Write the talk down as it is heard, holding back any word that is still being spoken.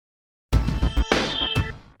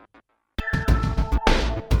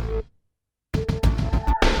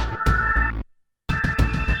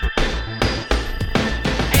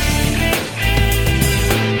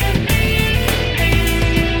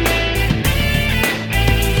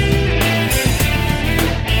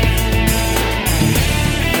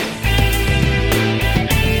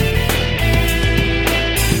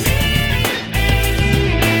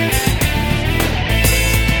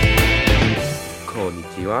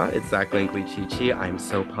Hola, it's Zach Langley Chichi. I'm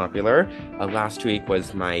so popular. Last week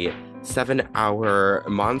was my 7 hour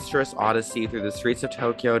monstrous odyssey through the streets of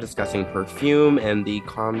Tokyo discussing perfume and the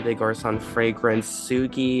Comme des Garçons fragrance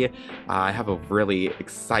Sugi. I have a really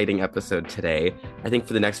exciting episode today. I think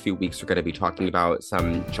for the next few weeks, we're going to be talking about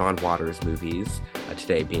some John Waters movies.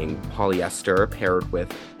 Today being Polyester, paired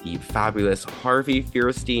with the fabulous Harvey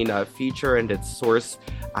Fierstein feature and its source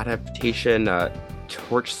adaptation.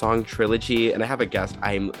 Torch Song Trilogy, and I have a guest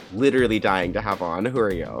I'm literally dying to have on. Who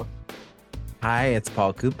are you? Hi, it's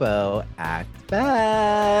Paul Kupo. Act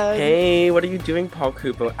bad. Hey, what are you doing, Paul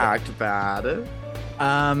Kupo? Act bad.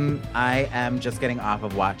 I am just getting off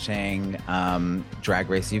of watching Drag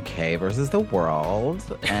Race UK versus the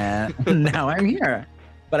World, and now I'm here.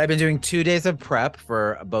 But I've been doing 2 days of prep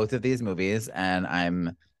for both of these movies, and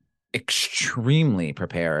I'm extremely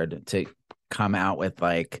prepared to come out with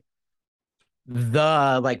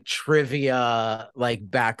the trivia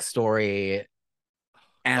backstory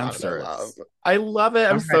answers. I love it.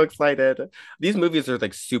 I'm Okay. so excited. These movies are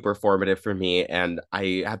super formative for me, and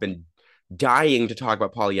I have been dying to talk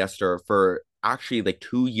about Polyester for actually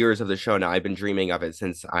 2 years of the show now. I've been dreaming of it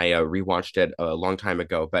since I rewatched it a long time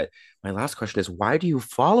ago. But my last question is, why do you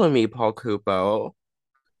follow me, Paul Kupo?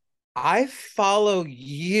 I follow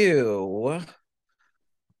you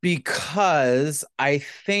because I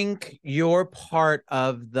think you're part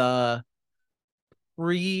of the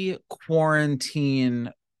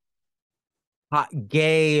pre-quarantine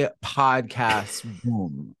gay podcast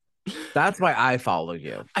boom. That's why I follow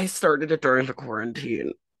you. I started it during the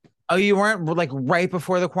quarantine. Oh, you weren't right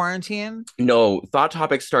before the quarantine? No, Thought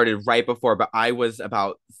Topic started right before, but I was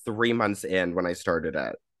about 3 months in when I started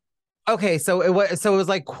it. Okay, so it was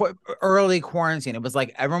early quarantine. It was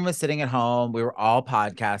like everyone was sitting at home. We were all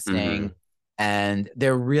podcasting, Mhm. and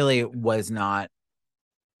there really was not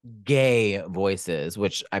gay voices,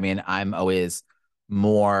 which I mean, I'm always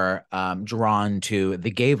more drawn to the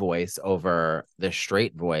gay voice over the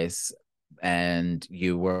straight voice. And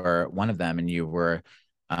you were one of them, and you were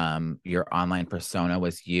your online persona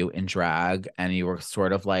was you in drag, and you were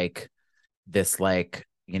sort of like this like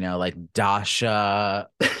Dasha,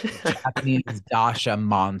 Japanese Dasha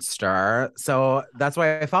monster. So that's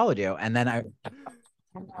why I followed you. And then I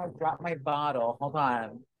dropped my bottle. Hold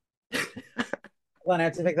on. Hold on, I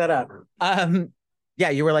have to pick that up. Yeah,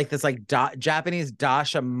 you were like this Japanese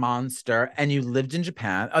Dasha monster, and you lived in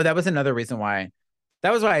Japan. Oh, that was another reason why.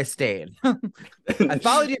 That was why I stayed. I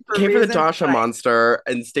followed you for a Came for the reason, Dasha monster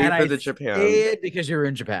and stayed and for I the Japan. stayed because you were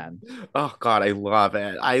in Japan. Oh God, I love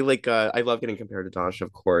it. I love getting compared to Dasha,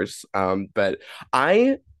 of course. But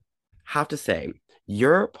I have to say,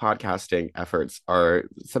 your podcasting efforts are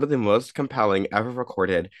some of the most compelling ever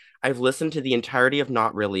recorded. I've listened to the entirety of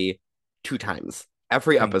Not Really 2 times,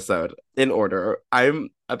 every Thank episode in order. I'm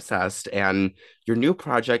obsessed, and your new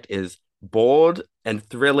project is bold and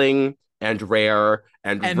thrilling and rare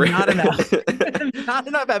and and not enough, rare. not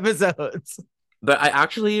enough episodes. But I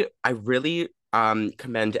really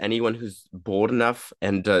commend anyone who's bold enough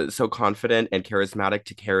and so confident and charismatic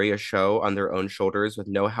to carry a show on their own shoulders with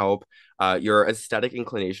no help. Your aesthetic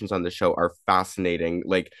inclinations on the show are fascinating.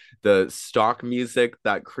 Like the stock music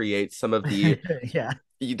that creates some of the Yeah,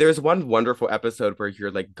 there's one wonderful episode where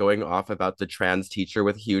you're going off about the trans teacher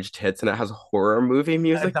with huge tits and it has horror movie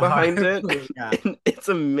music the behind horror it. movie. Yeah, And it's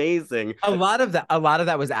amazing. a lot of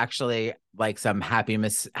that was actually like some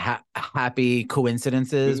happy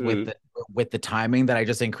coincidences with Mhm. the timing that I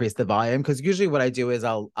just increased the volume, because usually what I do is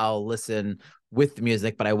I'll listen with the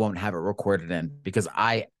music, but I won't have it recorded in, because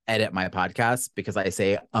I edit my podcast because I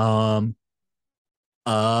say and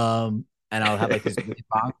I'll have like these really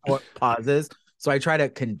long pauses. So I try to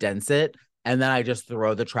condense it, and then I just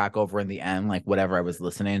throw the track over in the end, like whatever I was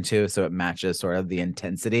listening to, so it matches sort of the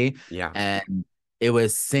intensity. Yeah. And it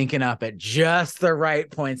was syncing up at just the right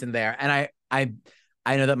points in there. And I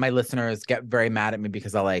know that my listeners get very mad at me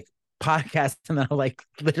because I'll podcast and then I'll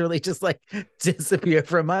literally just disappear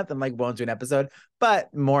for a month and won't do an episode.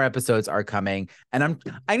 But more episodes are coming, and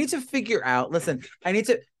I need to figure out. Listen, I need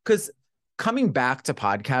to, because coming back to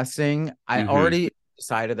podcasting, I Hmm. already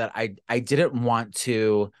decided that I didn't want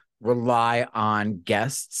to rely on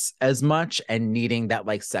guests as much and needing that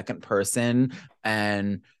second person.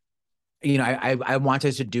 And I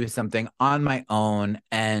wanted to do something on my own.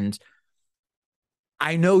 And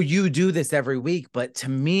I know you do this every week, but to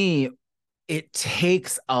me, it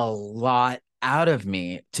takes a lot out of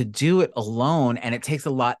me to do it alone, and it takes a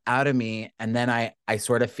lot out of me. And then I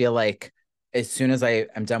sort of feel like as soon as I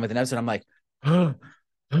am done with an episode, I'm like, okay,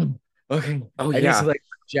 Oh I need to yeah.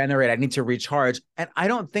 generate, I need to recharge. And I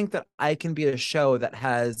don't think that I can be a show that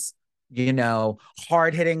has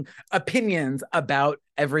hard-hitting opinions about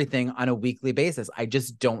everything on a weekly basis. I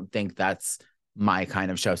just don't think that's my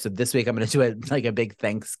kind of show. So this week I'm going to do a big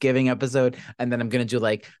Thanksgiving episode, and then I'm going to do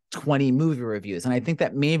like 20 movie reviews. And I think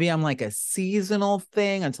that maybe I'm like a seasonal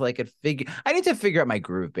thing until I need to figure out my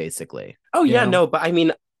groove, basically. Oh yeah, no, but I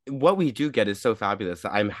mean, what we do get is so fabulous.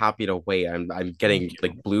 I'm happy to wait. I'm getting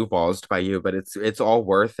like blue balls by you, but it's all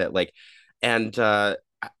worth it. Like, and I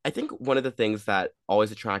think one of the things that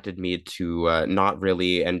always attracted me to Not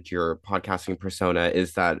Really and your podcasting persona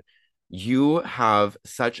is that you have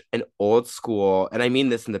such an old school, and I mean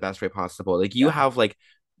this in the best way possible. Like you have like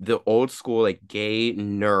the old school like gay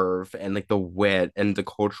nerve and like the wit and the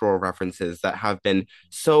cultural references that have been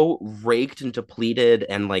so raked and depleted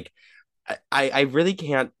and like I really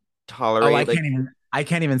can't Oh, tolerate like I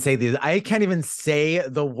can't even say these. I can't even say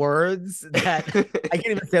the words that I can't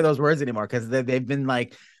even say those words anymore because they've been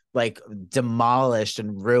like demolished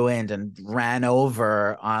and ruined and ran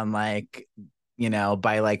over on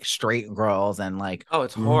by like straight girls and like oh,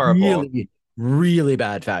 it's horrible. really, really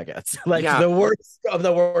bad faggots. Like Yeah. the worst of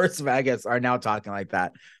the worst faggots are now talking like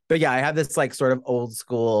that. But yeah, I have this like sort of old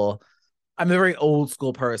school. I'm a very old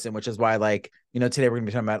school person, which is why today we're gonna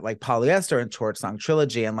be talking about like polyester and Torch Song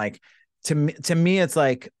Trilogy. And like to me, it's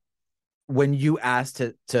like when you asked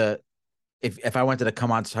to if I wanted to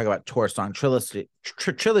come on to talk about Torch Song Trilogy,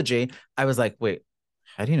 I was like, wait,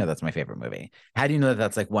 how do you know that's my favorite movie? How do you know that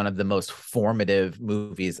that's like one of the most formative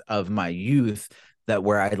movies of my youth? That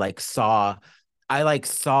where I saw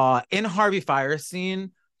in Harvey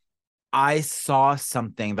Fierstein, I saw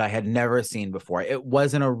something that I had never seen before. It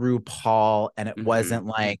wasn't a RuPaul, and it wasn't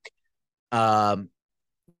like,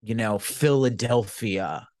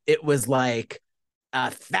 Philadelphia. It was like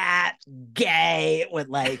a fat gay with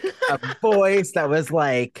like a voice that was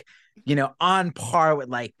like, on par with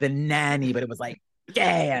like the nanny, but it was like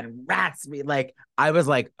gay and raspy. Like I was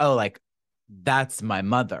like, oh, like that's my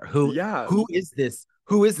mother. Yeah. Who is this?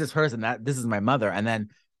 Who is this person? This is my mother. And then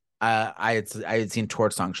I had seen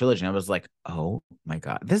Torch Song Trilogy, and I was like, oh my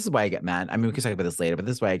god, this is why I get mad. I mean, we can talk about this later, but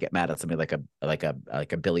this is why I get mad at somebody like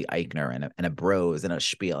a Billy Eichner and a Bros and a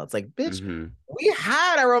Spiel. It's like, bitch, we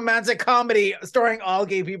had a romantic comedy starring all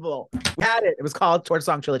gay people. We had it. It was called Torch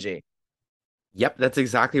Song Trilogy. Yep, that's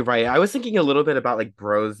exactly right. I was thinking a little bit about like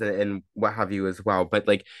Bros and what have you as well, but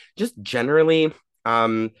like just generally,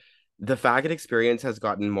 the faggot experience has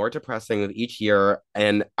gotten more depressing with each year,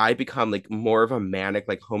 and I become like more of a manic,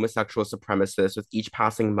 like homosexual supremacist with each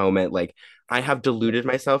passing moment. Like I have deluded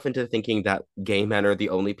myself into thinking that gay men are the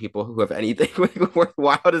only people who have anything like,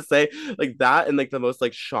 worthwhile to say, like that, and like the most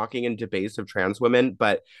like shocking and debased of trans women.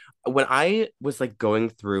 But when I was like going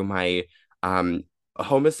through my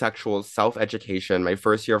homosexual self-education my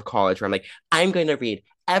first year of college, where I'm like, I'm going to read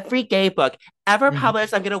every gay book ever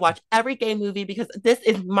published. I'm going to watch every gay movie because this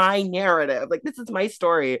is my narrative. Like, this is my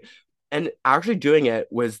story. And actually doing it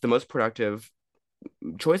was the most productive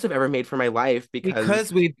choice I've ever made for my life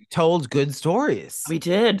because we told good stories. We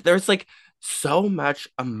did. There's like so much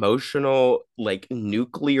emotional, like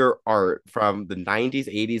nuclear art from the 90s,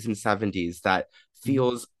 80s, and 70s that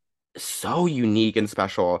feels so unique and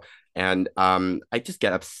special. And I just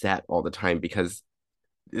get upset all the time because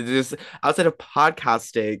this outside of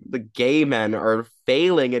podcasting, the gay men are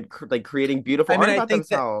failing at like creating beautiful art about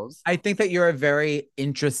themselves. I think that you're a very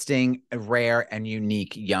interesting, rare, and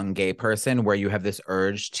unique young gay person where you have this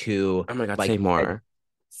urge to, oh my god, like, say more.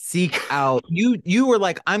 Seek out you were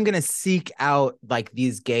like, I'm gonna seek out like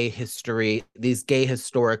these gay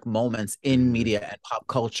historic moments in media and pop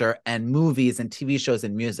culture and movies and TV shows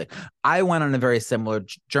and music. I went on a very similar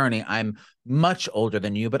journey. I'm much older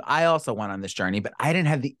than you, but I also went on this journey, but I didn't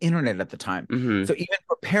have the internet at the time. So even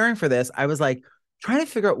preparing for this, I was like trying to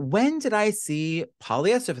figure out, when did I see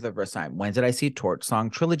Polyester for the first time? When did I see Torch Song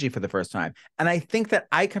Trilogy for the first time? And I think that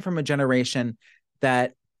I come from a generation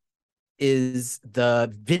that is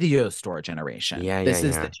the video store generation. This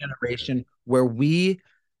is the generation where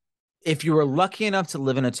if you were lucky enough to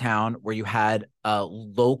live in a town where you had a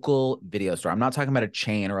local video store, I'm not talking about a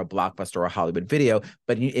chain or a Blockbuster or a Hollywood Video,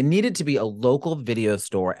 but it needed to be a local video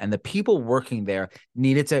store, and the people working there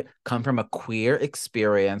needed to come from a queer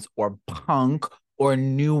experience or punk or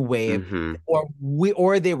new wave,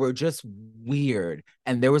 or they were just weird.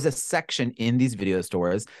 And there was a section in these video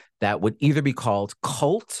stores that would either be called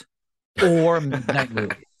cult or midnight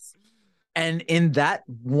movies. And in that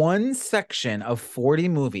one section of 40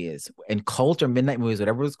 movies, in cult or midnight movies,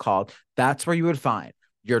 whatever it was called, that's where you would find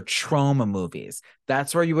your trauma movies.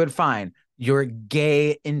 That's where you would find your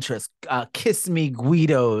gay interest, Kiss Me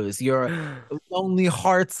Guidos, your Lonely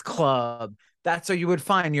Hearts Club, That's where you would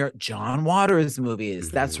find your John Waters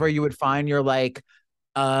movies. That's where Mhm. you would find your like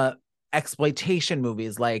uh exploitation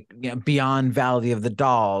movies like, you know, Beyond Valley of the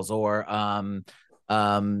Dolls, or um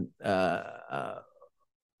uh, uh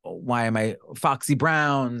why am I Foxy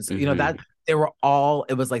Browns, you know, that Mhm. they were all,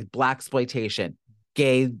 it was like black exploitation,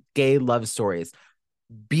 gay love stories,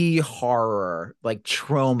 B horror, like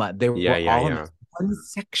trauma. They Yeah, were yeah, all in yeah. this one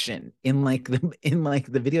section in like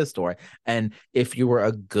the video store. And if you were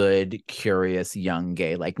a good, curious young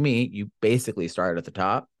gay like me, you basically started at the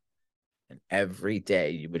top, and every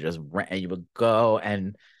day you would just rent and you would go,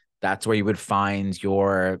 and that's where you would find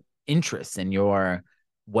your interests and your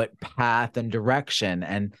what path and direction.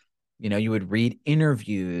 And you know, you would read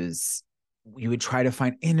interviews, you would try to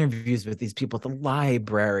find interviews with these people at the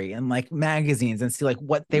library and like magazines and see like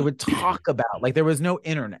what they would talk about. Like there was no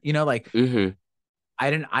internet, you know, like Hmm. I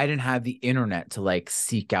didn't have the internet to like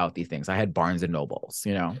seek out these things. I had Barnes and Nobles,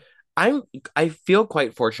 you know. I'm I feel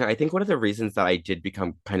quite fortunate. I think one of the reasons that I did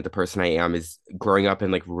become kind of the person I am is growing up in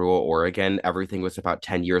like rural Oregon, everything was about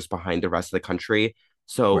 10 years behind the rest of the country.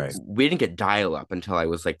 So Right. we didn't get dial-up until I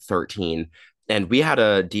was like 13. And we had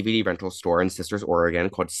a DVD rental store in Sisters, Oregon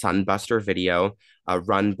called Sunbuster Video,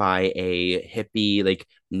 run by a hippie, like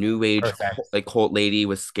new age, Perfect. like cult lady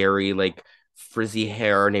with scary, like frizzy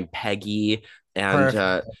hair named Peggy. And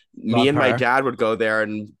Perfect. me Love and my her. dad would go there,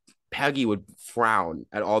 and Peggy would frown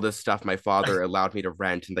at all this stuff my father allowed me to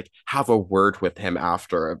rent and like have a word with him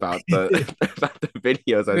after about the about the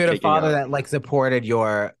videos I You was had a taking father out. that like supported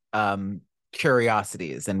your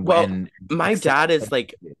curiosities Well, and my dad is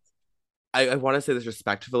like, eccentricities. I want to say this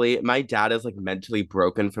respectfully. My dad is like mentally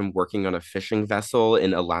broken from working on a fishing vessel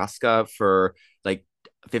in Alaska for like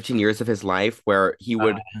 15 years of his life, where he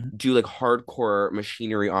would do like hardcore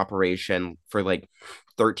machinery operation for like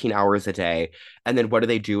 13 hours a day. And then what do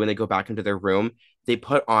they do when they go back into their room? They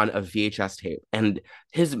put on a VHS tape. And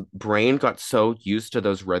his brain got so used to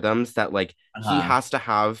those rhythms that like he Uh-huh. has to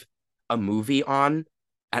have a movie on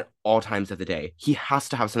at all times of the day. He has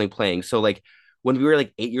to have something playing. So like when we were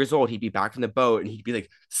like 8 years old, he'd be back in the boat and he'd be like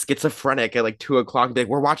schizophrenic at like 2 o'clock and be like,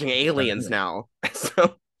 we're watching aliens now.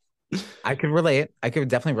 So, I could relate. I could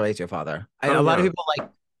definitely relate to your father. oh A lot of yeah. people like,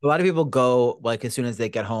 a lot of people go like as soon as they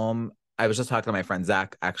get home. I was just talking to my friend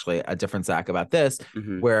Zach, actually, a different Zach, about this,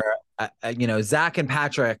 Hmm. where you know, Zach and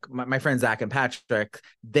Patrick, my friend Zach and Patrick,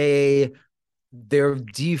 they their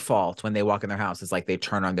default when they walk in their house is like they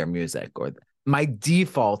turn on their music, or my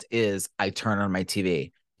default is I turn on my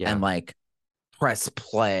TV and Yeah. like press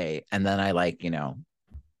play, and then I like, you know,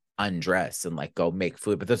 undress and like go make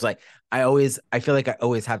food. But there's like, I feel like I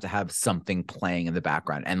always have to have something playing in the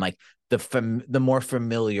background, and like the more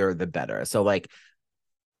familiar the better. So like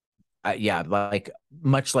yeah, like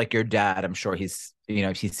much like your dad, I'm sure he's, you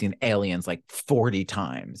know, he's seen Aliens like 40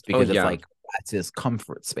 times Oh because it's yeah. like that's his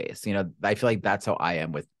comfort space. You know, I feel like that's how I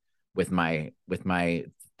am with my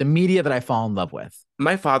the media that I fall in love with.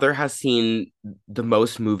 My father has seen the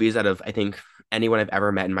most movies out of, I think, anyone I've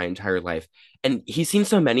ever met in my entire life. And he's seen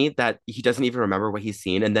so many that he doesn't even remember what he's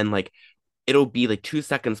seen. And then like it'll be like 2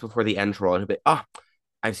 seconds before the end roll, and he'll be, oh,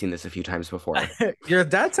 I've seen this a few times before. Your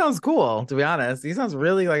dad sounds cool, to be honest. He sounds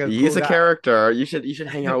really like a He's cool a guy. character. You should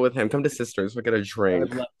hang out with him. Come to Sisters. We'll get a I drink.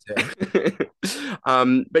 would love to.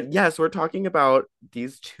 But yes, we're talking about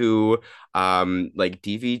these two like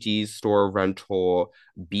DVD store rental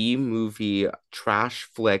B movie trash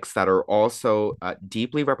flicks that are also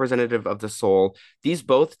deeply representative of the soul. These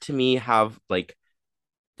both to me have like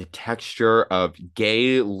the texture of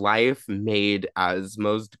gay life made as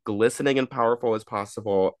most glistening and powerful as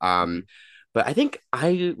possible. But I think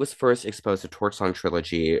I was first exposed to Torch Song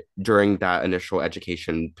Trilogy during that initial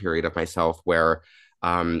education period of myself, where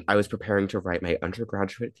I was preparing to write my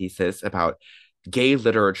undergraduate thesis about gay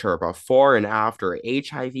literature before and after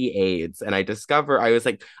HIV/AIDS. And I was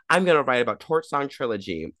like, I'm going to write about Torch Song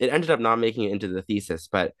Trilogy. It ended up not making it into the thesis,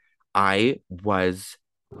 but I was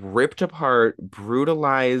ripped apart,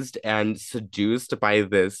 brutalized, and seduced by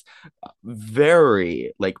this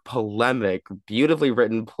very like polemic, beautifully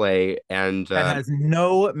written play, and That has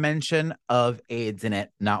no mention of AIDS in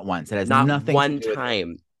it, not once. It has not nothing to one do with it.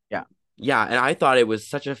 time. Yeah. Yeah, and I thought it was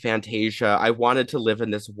such a fantasia. I wanted to live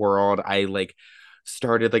in this world. I like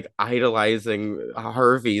started like idolizing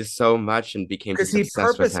Harvey so much and became Because just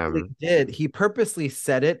obsessed with him. he purposely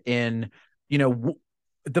set it in, you know,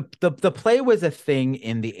 the play was a thing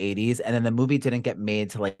in the 80s, and then the movie didn't get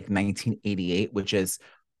made till like 1988, which is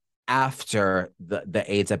after the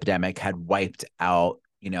AIDS epidemic had wiped out,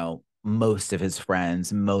 you know, most of his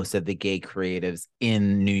friends, most of the gay creatives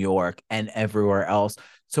in New York and everywhere else.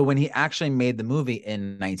 So when he actually made the movie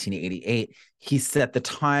in 1988, he set the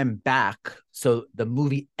time back. So the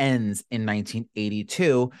movie ends in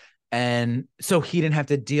 1982. And so he didn't have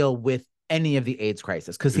to deal with any of the AIDS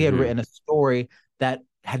crisis because he had Mm-hmm. written a story that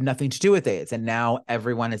had nothing to do with AIDS. And now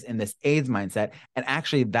everyone is in this AIDS mindset. And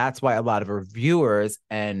actually, that's why a lot of reviewers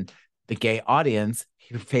and the gay audience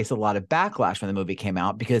faced a lot of backlash when the movie came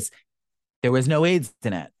out because there was no AIDS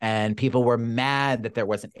in it. And people were mad that there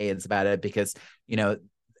wasn't AIDS about it because, you know,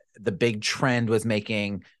 the big trend was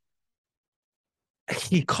making,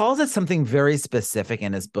 he calls it something very specific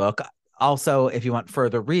in his book. Also, if you want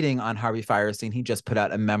further reading on Harvey Fierstein, he just put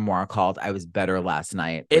out a memoir called I Was Better Last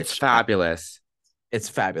Night, It's which fabulous. it's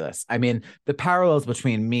fabulous. I mean, the parallels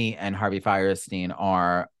between me and Harvey Fierstein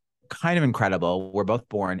are kind of incredible. We're both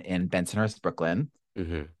born in Bensonhurst, Brooklyn.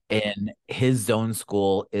 Mm-hmm. In his zone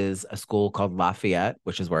school is a school called Lafayette,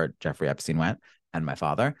 which is where Jeffrey Epstein went, and my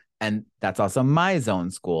father. And that's also my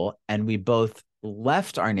zone school. And we both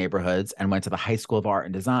left our neighborhoods and went to the High School of Art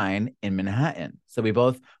and Design in Manhattan. So we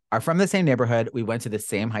both are from the same neighborhood. We went to the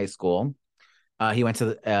same high school. He went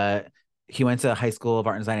to High School of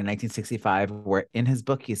Art and Design in 1965, where in his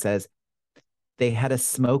book he says they had a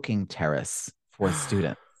smoking terrace for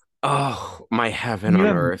students. Oh, my heaven Can you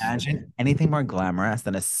on earth. imagine anything more glamorous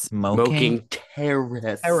than a smoking Smoking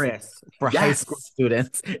terrace. terrace for high school Yes.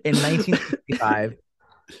 students in 1965,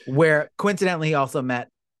 where coincidentally he also met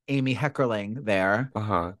Amy Heckerling there,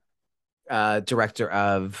 Uh-huh. director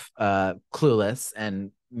of Clueless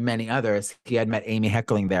and many others. He had met Amy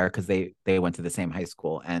Heckerling there because they went to the same high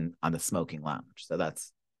school and on the smoking lounge. So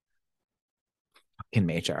that's fucking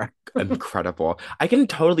major. Incredible. I can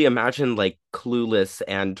totally imagine like Clueless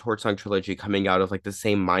and Torch Song Trilogy coming out of like the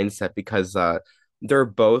same mindset because they're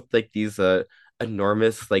both like these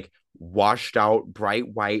enormous like washed out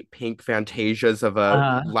bright white pink fantasias of a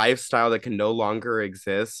Uh, lifestyle that can no longer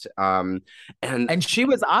exist. And and Amy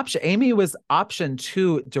was optioned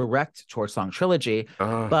to direct Torch Song Trilogy,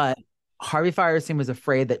 uh but Harvey Fierstein was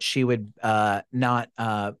afraid that she would not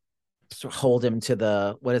hold him to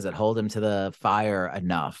the hold him to the fire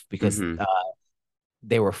enough because mhm.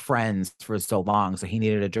 they were friends for so long, so he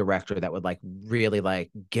needed a director that would like really like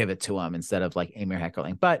give it to him instead of like Amy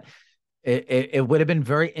Heckerling. But it would have been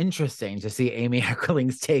very interesting to see Amy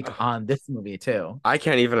Heckerling's take on this movie too. I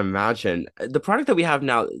can't even imagine. The product that we have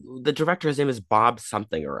now, the director's name is Bob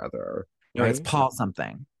something or other, No, it's right? Paul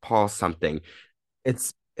something. Paul something.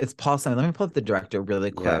 It's Paul something. Let me pull up the director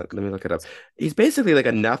really Yeah, quick. let me look it up. He's basically like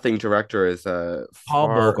a nothing director is Paul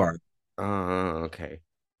far Bogart. okay.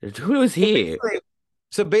 Who is So he?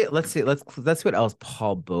 basically, let's see. Let's see what else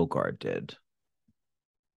Paul Bogart did.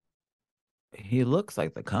 He looks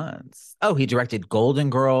like the cunts. Oh, he directed Golden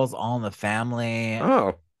Girls, All in the Family.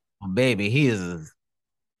 Oh, Oh, baby, he's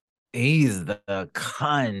the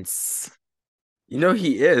cunts. you know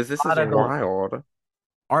he is. This is Prodigal wild.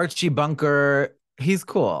 Archie Bunker. He's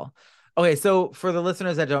cool. Okay, so for the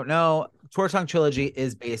listeners that don't know, Torch Song Trilogy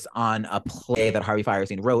is based on a play that Harvey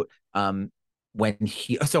Fierstein wrote. When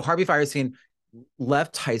Harvey Fierstein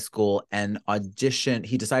left high school and auditioned.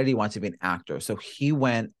 He decided he wanted to be an actor, so he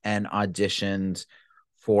went and auditioned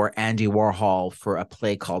for Andy Warhol for a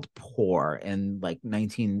play called Poor in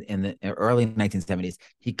the early 1970s.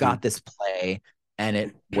 He Hmm. got this play, and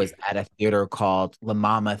it was at a theater called La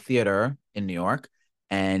Mama Theater in New York,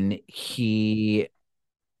 and he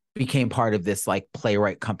became part of this like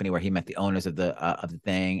playwright company where he met the owners of the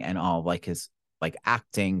thing and all of, like his like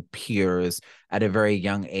acting peers at a very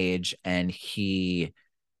young age. And he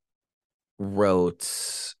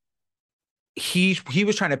wrote he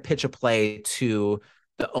was trying to pitch a play to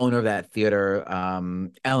the owner of that theater,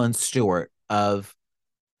 Ellen Stewart, of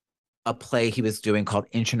a play he was doing called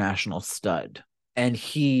International Stud. And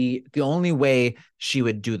the only way she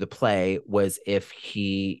would do the play was if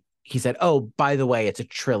he said, "Oh, by the way, it's a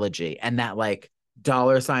trilogy," and that like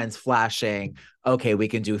dollar signs flashing. Okay, we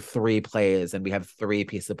can do 3 plays, and we have 3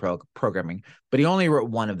 pieces of programming. But he only wrote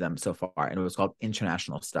one of them so far, and it was called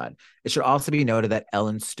International Stud. It should also be noted that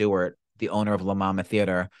Ellen Stewart, the owner of La Mama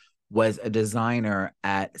Theater, was a designer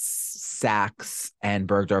at Saks and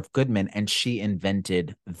Bergdorf Goodman, and she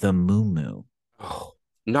invented the moo. Oh,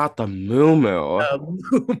 not the Moo Moo.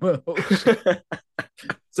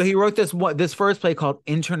 So he wrote this first play called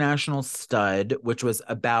International Stud, which was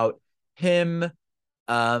about him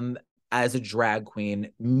um as a drag queen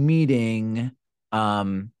meeting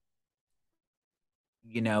um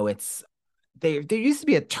it's there used to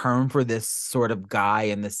be a term for this sort of guy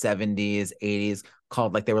in the 70s, 80s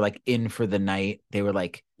called like they were like in for the night. They were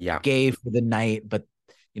like Yeah. gay for the night, but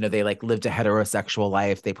they like lived a heterosexual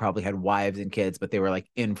life. They probably had wives and kids, but they were like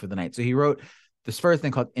in for the night. So he wrote this first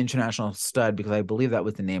thing called International Stud because I believe that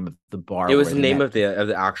was the name of the bar It was where the he name met. of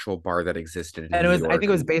the actual bar that existed in And New I think York. it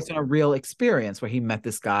was based on a real experience where he met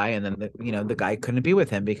this guy, and then the guy couldn't be with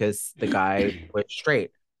him because the guy was straight.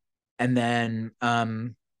 And then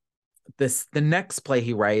the next play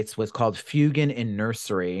he writes was called Fugan in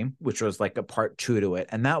Nursery, which was like a part two to it,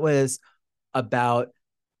 and that was about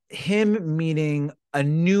him meeting a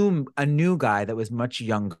new guy that was much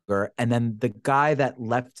younger, and then the guy that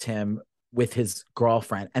left him with his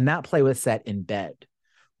girlfriend, and that play was set in bed,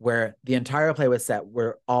 where the entire play was set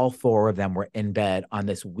where all four of them were in bed on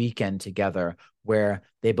this weekend together, where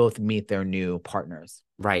they both meet their new partners.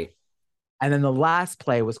 Right. And then the last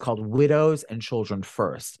play was called Widows and Children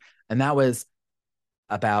First, and that was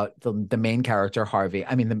about the main character Harvey.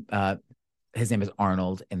 I mean, his name is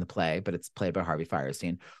Arnold in the play, but it's played by Harvey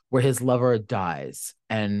Fierstein, where his lover dies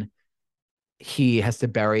and he has to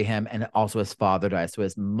bury him, and also his father dies. So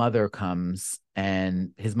his mother comes,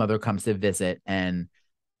 and his mother comes to visit, and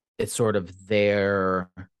it's sort of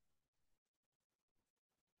their.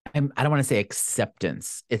 I don't want to say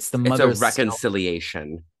acceptance. It's the It's a mother's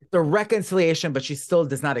reconciliation. the reconciliation, but she still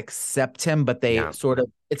does not accept him. But they Yeah. sort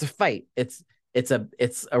of it's a fight. It's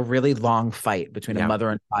a really long fight between a Yeah. mother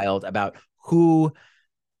and child about whose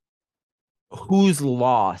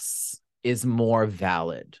loss is more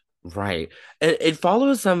valid. Right. It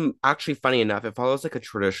follows actually funny enough, it follows like a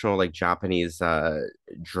traditional like Japanese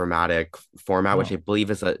dramatic format, which Oh, I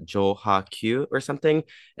believe is a Johaku or something.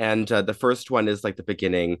 And the first one is like the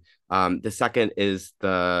beginning. The second is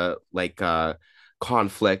the like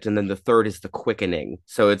conflict, and then the third is the quickening.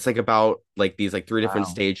 So it's like about like these like three different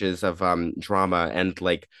wow. stages of drama, and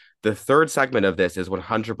like the third segment of this is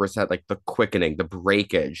 100% like the quickening, the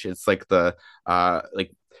breakage. It's like the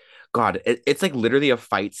like God, it's like literally a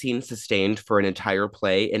fight scene sustained for an entire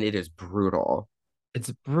play, and it is brutal. It's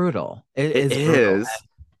brutal. It It is brutal. is.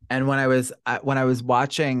 And when I was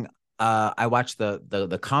watching, I watched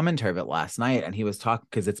the commentary of it last night, and he was talking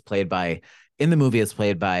because in the movie it's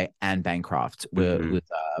played by Anne Bancroft, Hmm. who's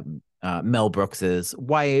Mel Brooks's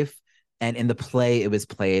wife, and in the play it was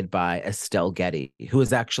played by Estelle Getty, who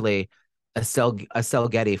is actually Estelle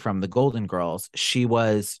Getty from the Golden Girls. She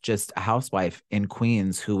was just a housewife in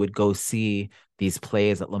Queens who would go see these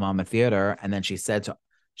plays at La Mama Theater, and then she said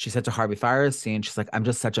to Harvey Fierstein, she's like, "I'm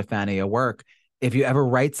just such a fan of your work. If you ever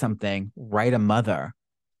write something, write a mother."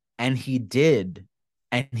 And he did,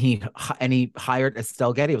 and he hired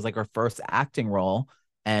Estelle Getty. It was like her first acting role,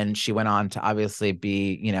 and she went on to obviously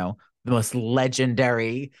be, the most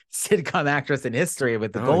legendary sitcom actress in history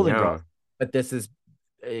with the Oh Golden Girls. yeah. But this is,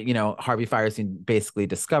 Harvey Fierstein basically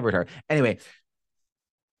discovered her. Anyway,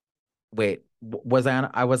 wait, was I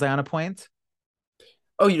on a point?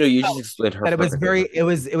 Oh, you just Oh, explained her that perfectly. it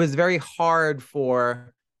was very hard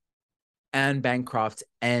for Anne Bancroft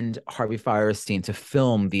and Harvey Fierstein to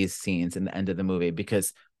film these scenes in the end of the movie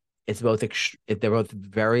because they're both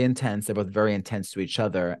very intense. They're both very intense to each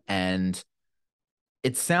other, and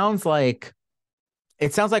it sounds like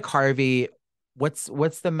Harvey.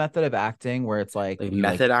 What's the method of acting where it's like Like you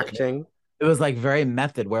like method acting. it was like very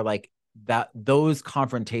method where like that those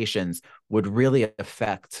confrontations would really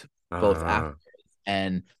affect both actors, Uh,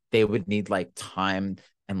 and they would need like time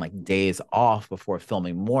and like days off before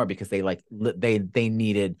filming more because they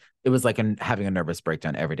needed it was like having a nervous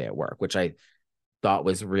breakdown every day at work, which I thought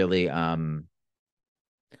was really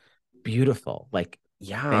beautiful. Like,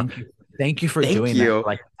 yeah. thank you for Thank doing that, you.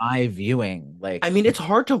 like my viewing, I like mean, it's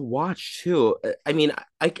hard to watch too. I mean,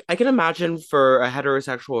 I can imagine for a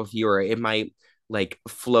heterosexual viewer, it might like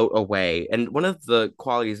float away. And one of the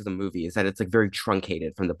qualities of the movie is that it's like very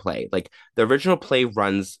truncated from the play. Like the original play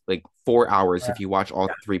runs like 4 hours if you watch all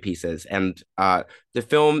three pieces, and the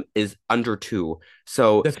film is under two.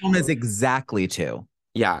 So the film is exactly two.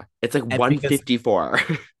 yeah, it's like And because 154.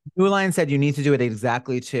 New Line said you need to do it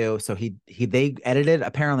exactly two. So they edited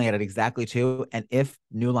apparently at exactly two. And if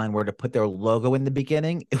New Line were to put their logo in the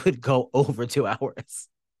beginning, it would go over 2 hours.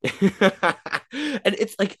 And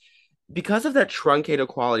it's like because of that truncated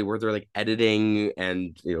quality where they're like editing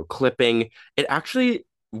and clipping, it actually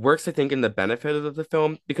works, I think, in the benefit of the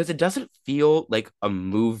film because it doesn't feel like a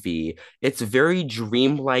movie. It's very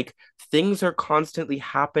dreamlike. Things are constantly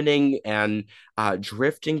happening and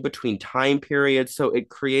drifting between time periods, so it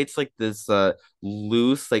creates like this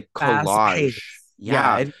loose like Fast collage. pace.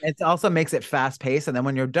 Yeah. Yeah. It also makes it fast paced. And then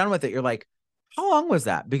when you're done with it, you're like, how long was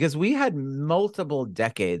that? Because we had multiple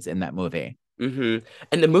decades in that movie. Hmm.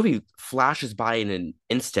 And the movie flashes by in an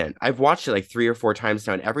instant. I've watched it like 3 or 4 times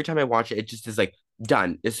now, and every time I watch it, it just is like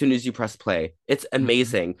done as soon as you press play. It's Mhm.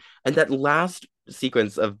 amazing. And that last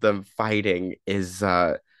sequence of them fighting is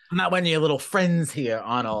I'm not one of your little friends here,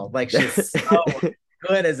 Arnold. Like she's so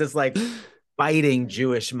good as this like fighting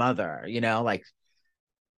Jewish mother, like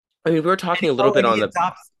I mean, we were talking a little bit and on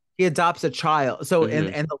the he adopts a child. So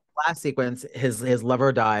Mhm. in the last sequence, his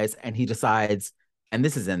lover dies, and he decides, and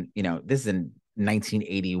this is in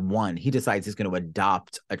 1981. He decides he's going to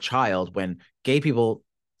adopt a child when gay people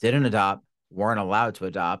didn't adopt, weren't allowed to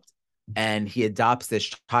adopt, and he adopts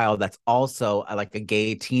this child that's also like a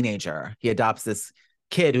gay teenager. He adopts this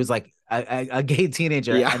kid who's like a gay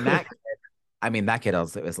teenager, Yeah. and that kid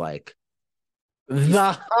also was like the He's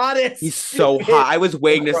hottest so kid hot. I was in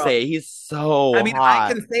waiting the to world. say he's so I mean, I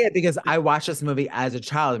hot. can say it because I watched this movie as a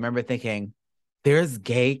child. I remember thinking, there's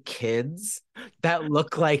gay kids that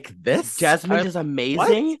look like this. Desmond is What?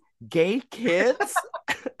 amazing. Gay kids?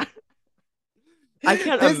 I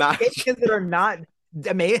can't There's gay imagine. kids that are not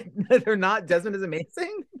amazing. They're not Desmond is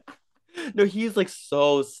amazing. No, he's like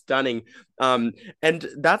so stunning. Um, and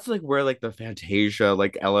that's like where like the Fantasia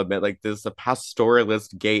like element, like this a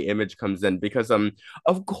pastoralist gay image comes in because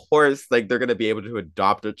of course like they're gonna be able to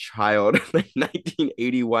adopt a child like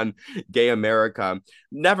 1981 gay America.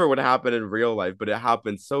 Never would happen in real life, but it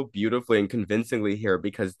happens so beautifully and convincingly here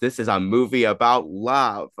because this is a movie about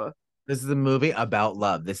love. This is a movie about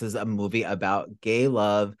love. This is a movie about gay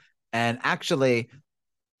love. And actually,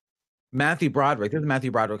 this is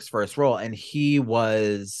Matthew Broderick's first role, and he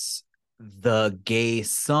was the gay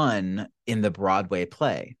son in the Broadway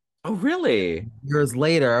play. Oh, really? Years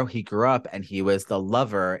later, he grew up and he was the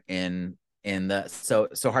lover in the so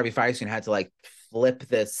Harvey Fierstein had to like flip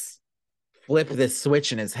this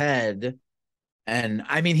switch in his head. And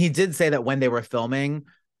I mean, he did say that when they were filming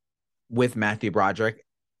with Matthew Broderick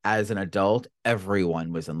as an adult,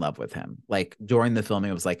 everyone was in love with him. Like during the filming,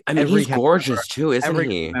 it was like I mean, he's gorgeous too, isn't every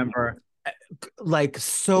he? member, like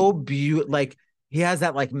so beautiful. Like he has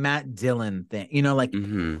that like Matt Dillon thing, like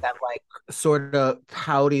Mm-hmm. that like sort of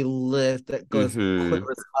pouty lip that goes Mm-hmm.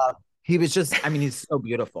 quivers up. He was just, I mean, he's so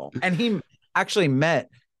beautiful. And he actually met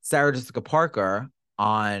Sarah Jessica Parker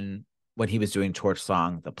on when he was doing Torch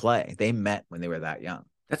Song, the play. They met when they were that young.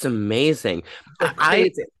 That's amazing. So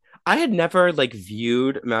crazy. I had never like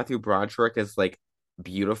viewed Matthew Broderick as like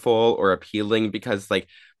beautiful or appealing because like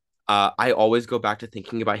I always go back to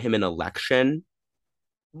thinking about him in Election.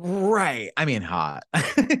 Right. I mean, hot.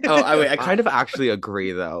 Oh, I mean, I Hot. kind of actually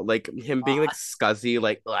agree though. Like him being like scuzzy,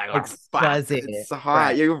 like Like fuck, scuzzy. it's so hot.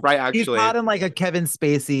 Right. You're right, He's actually. hot in like a Kevin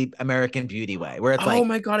Spacey American Beauty way, where it's Oh like,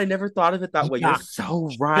 my God, I never thought of it that way. You're yeah, so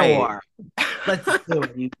right. sure. Let's do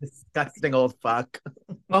it, you disgusting old fuck.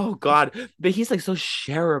 Oh God, but he's like so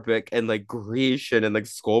cherubic and like Grecian and like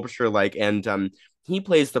sculpture like, and he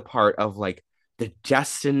plays the part of like the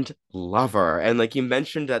destined lover, and like you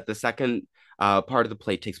mentioned that the second part of the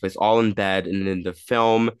play takes place all in bed, and in the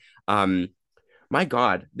film, um, my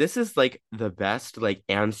God, this is like the best like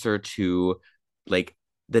answer to like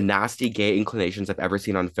the nasty gay inclinations I've ever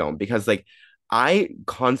seen on film because like I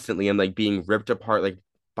constantly am like being ripped apart like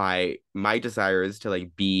by my desires to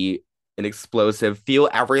like be an explosive, feel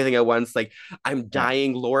everything at once. Like I'm Yeah.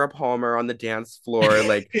 dying Laura Palmer on the dance floor.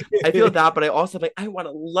 Like I feel that, but I also like I want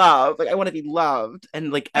to love, like I want to be loved.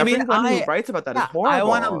 And like I mean, everyone who writes about that is I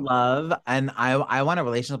want to horrible. love, and I want a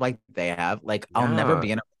relationship like they have. Like, I'll never Yeah.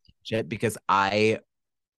 be in a relationship because I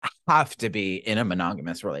have to be in a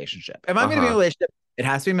monogamous relationship. If I'm going to be in a Uh-huh. relationship, it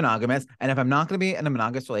has to be monogamous. And if I'm not going to be in a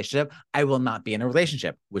monogamous relationship, I will not be in a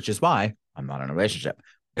relationship, which is why I'm not in a relationship.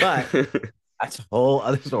 But that's a whole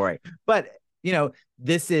other story. But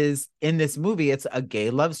this is in this movie, it's a gay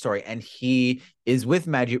love story, and he is with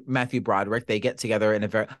Matthew Broderick. They get together in a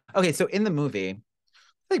very okay. So in the movie,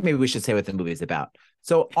 I think maybe we should say what the movie is about.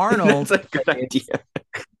 So That's a good idea.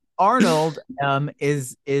 Arnold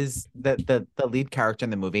is the lead character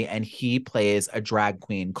in the movie, and he plays a drag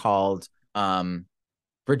queen called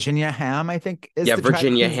Virginia Ham, I think is Yeah, the drag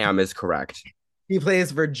Virginia queen's. Ham is correct. He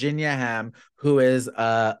plays Virginia Ham, who is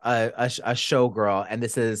a showgirl, and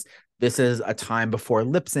this is a time before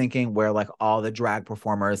lip syncing where like all the drag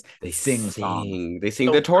performers sing songs. They sing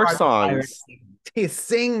the So torch Harvey songs. Fierstein, he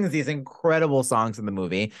sings these incredible songs in the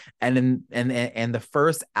movie, and in the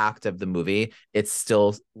first act of the movie, it's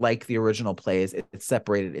still like the original plays. It's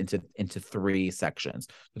separated into three sections.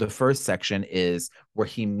 The first section is where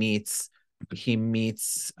he meets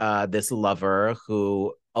this lover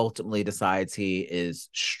who ultimately decides he is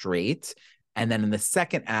straight. And then in the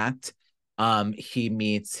second act, he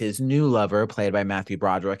meets his new lover, played by Matthew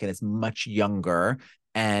Broderick, and is much younger.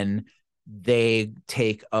 And they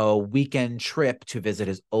take a weekend trip to visit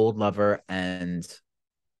his old lover and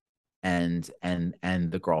and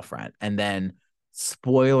the girlfriend. And then,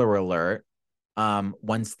 spoiler alert,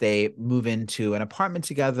 once they move into an apartment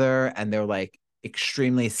together and they're like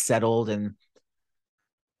extremely settled and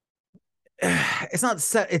it's not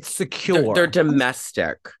set, it's They're secure.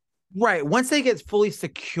 domestic. Right. Once they get fully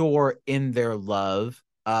secure in their love,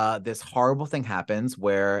 this horrible thing happens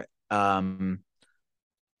where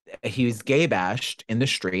he was gay bashed in the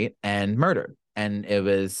street and murdered. And it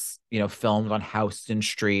was, filmed on Houston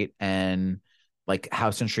Street and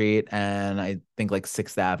I think like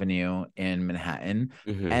Sixth Avenue in Manhattan.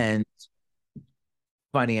 Hmm. And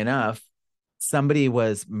funny enough, somebody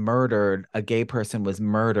was murdered, a gay person was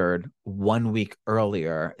murdered 1 week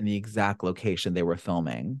earlier in the exact location they were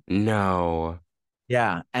filming. No.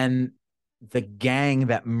 Yeah. And the gang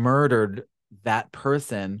that murdered that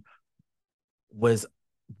person was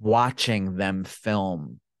watching them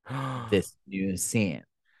film this new scene.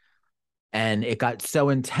 And it got so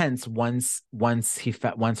intense once Harvey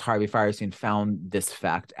Firestein found this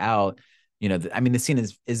fact out. The scene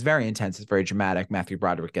is very intense. It's very dramatic. Matthew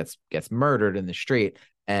Broderick gets murdered in the street,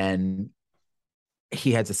 and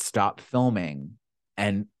he had to stop filming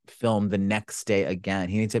and film the next day again.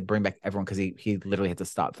 He needed to bring back everyone because he literally had to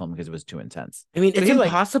stop filming because it was too intense. I mean, So it's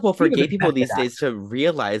impossible he for was a gay people method these days actor. to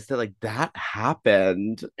realize that like that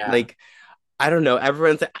happened. Yeah. Like, I don't know.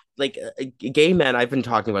 Everyone's like gay men. I've been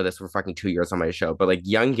talking about this for fucking 2 years on my show, but like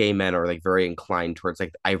young gay men are like very inclined towards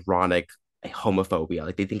like ironic homophobia.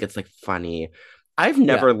 Like they think it's like funny. I've Yeah.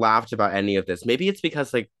 never laughed about any of this. Maybe it's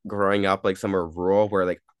because like growing up like somewhere rural where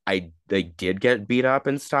like I like did get beat up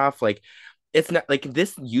and stuff. Like it's not like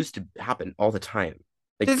this used to happen all the time.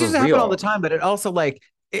 Like This for used to happen all the real. time, but it also like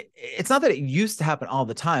it's not that it used to happen all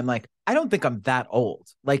the time. Like, I don't think I'm that old.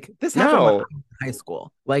 Like, this happened when I No. was in high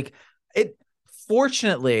school. Like, it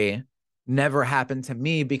fortunately never happened to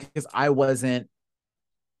me because I wasn't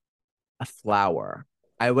a flower.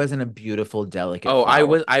 I wasn't a beautiful, delicate Oh,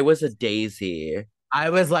 flower. I was a daisy. I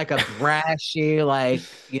was like a brashy, like,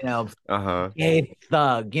 Uh-huh. gay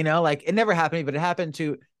thug, like it never happened to me, but it happened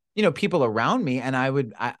to, people around me. And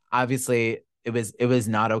I obviously it was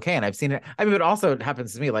not okay. And I've seen it. I mean, it also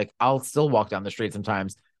happens to me. Like, I'll still walk down the street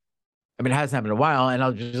sometimes. I mean, it hasn't happened in a while, and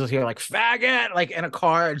I'll just hear like faggot, like in a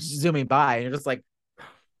car zooming by, and you're just like, oh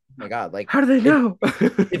my God, like How do they it know?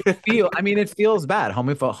 it feels bad.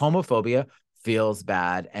 Homophobia feels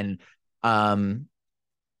bad. And um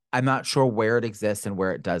I'm not sure where it exists and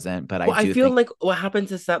where it doesn't, but I Well, I do feel think like what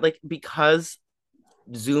happens is that like because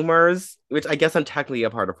Zoomers, which I guess I'm technically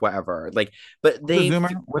a part of whatever, like, but the they,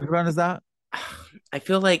 Zoomer. What run is that? I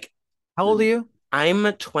feel like How old are you?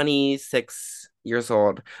 I'm 26 years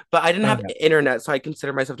old, but I didn't have Okay. internet, so I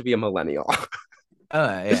consider myself to be a millennial.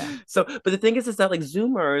 Yeah. So, but the thing is that like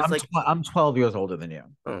Zoomers, like, I'm 12 years older than you.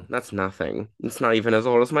 oh, that's nothing. It's not even as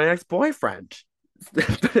old as my ex-boyfriend.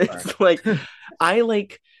 But Right. it's like, I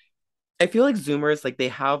like I feel like Zoomers like they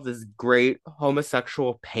have this great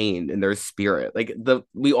homosexual pain in their spirit. Like the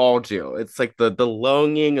we all do. It's like the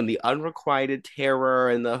longing and the unrequited terror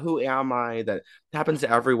and the who am I that happens to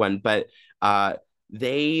everyone, but uh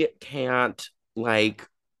they can't like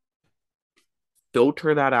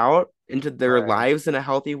filter that out into their Right. lives in a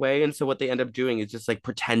healthy way. And so what they end up doing is just like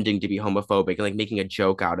pretending to be homophobic and like making a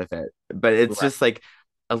joke out of it. But it's Right. just like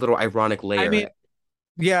a little ironic I layer. mean,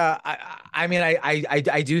 yeah, I mean,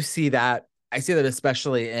 I do see that. I see that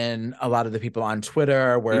especially in a lot of the people on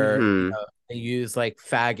Twitter where Mm-hmm. they use like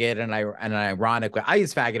faggot and an ironic way. I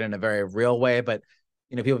use faggot in a very real way, but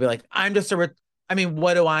people be like, I'm just I mean,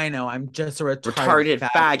 what do I know? I'm just a retarded Retarded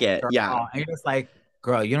faggot faggot. Yeah. girl. And you're just like,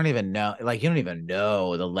 girl, you don't even know, like, you don't even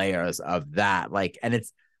know the layers of that. Like, and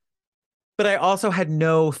it's but I also had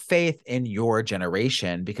no faith in your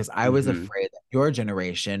generation because I was Mm-hmm. afraid that your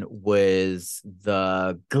generation was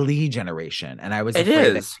the Glee generation. And I was It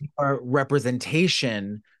afraid that is. your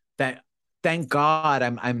representation that thank God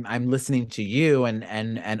I'm listening to you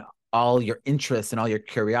and all your interests and all your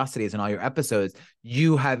curiosities and all your episodes.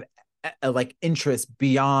 You have like interest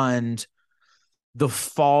beyond the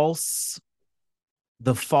false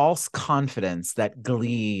the false confidence that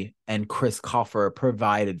Glee and Chris Colfer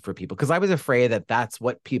provided for people. Because I was afraid that that's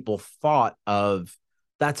what people thought of.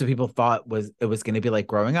 That's what people thought was it was going to be like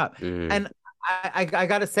growing up. Mm. And I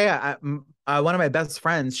got to say, one of my best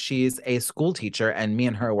friends, she's a school teacher, and me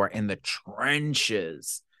and her were in the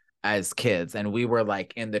trenches as kids, and we were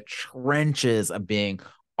like in the trenches of being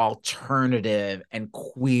alternative and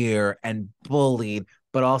queer and bullied,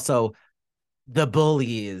 but also the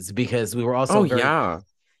bullies because we were Oh also very yeah.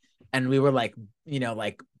 and we were like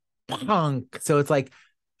like punk. So it's like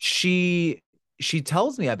she she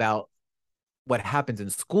tells me about what happens in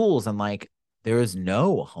schools and like there is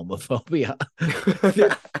no homophobia.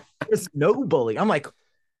 there, there's no bullying. I'm like,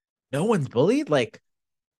 no one's bullied? Like,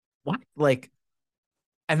 what? Like,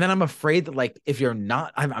 and then I'm afraid that like if you're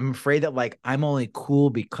not, I'm afraid that like I'm only cool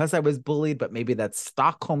because I was bullied, but maybe that's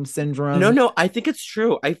Stockholm No, syndrome. no, I think it's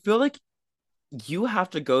true. I feel like you have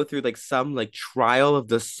to go through like some like trial of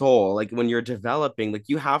the soul, like when you're developing, like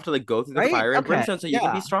you have to like go through the Right? fire and Okay. brimstone so you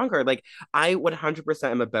can be Yeah. stronger. Like I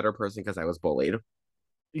 100% am a better person because I was bullied.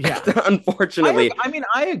 Yeah. Unfortunately. I mean,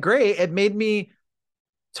 I agree. It made me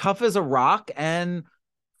tough as a rock and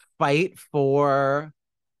fight for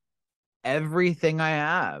everything I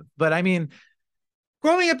have. But I mean,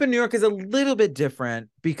 growing up in New York is a little bit different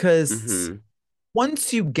because Hmm.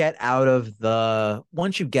 once you get out of the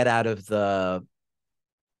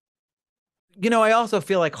I also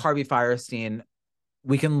feel like Harvey Firestein,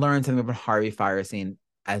 we can learn something from Harvey Firestein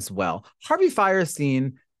as well. Harvey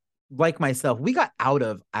Firestein, like myself, we got out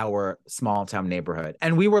of our small town neighborhood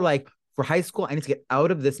and we were like, for high school, I need to get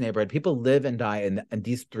out of this neighborhood. People live and die in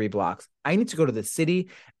these 3 blocks. I need to go to the city.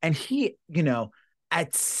 And he,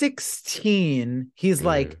 at 16, he's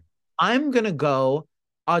like, Mm. I'm going to go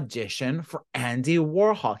audition for Andy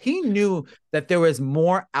Warhol. He knew that there was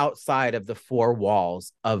more outside of the 4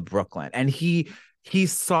 walls of Brooklyn. And he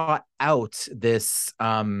sought out this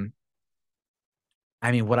I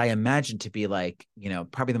mean, what I imagine to be like,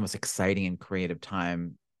 probably the most exciting and creative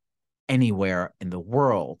time anywhere in the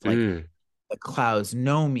world. Like Mm. the Klaus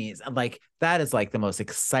Nomis, like that is like the most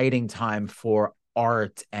exciting time for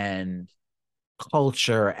art and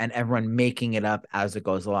culture and everyone making it up as it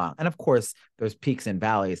goes along. And of course, there's peaks and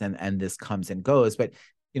valleys and this comes and goes, but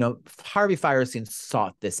Harvey Firestein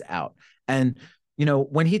sought this out. And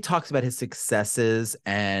when he talks about his successes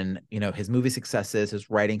and his movie successes, his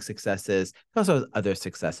writing successes, he also has other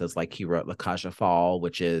successes like he wrote La Cage aux Folles,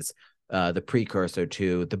 which is the precursor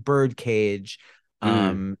to The Birdcage.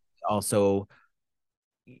 Mm. Also,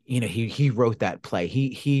 he wrote that play.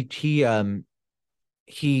 He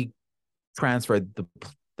transferred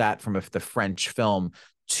that from the French film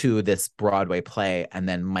to this Broadway play, and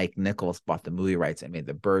then Mike Nichols bought the movie rights and made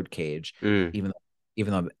The Birdcage, Mm.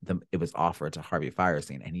 even though it was offered to Harvey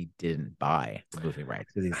Firestein, and he didn't buy the movie rights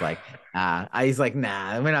because he's like,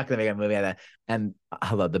 nah, we're not gonna make a movie out of that. And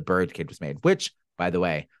hello, The Birdcage was made, which, by the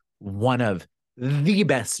way, one of the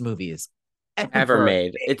best movies Ever ever.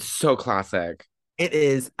 made. It's so classic. It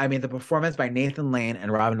is. I mean, the performance by Nathan Lane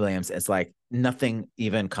and Robin Williams is like nothing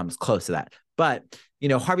even comes close to that. But,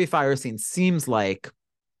 Harvey Firestein seems like,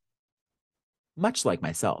 much like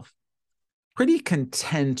myself, pretty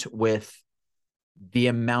content with the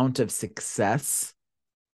amount of success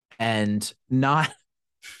and not,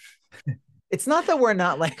 it's not that we're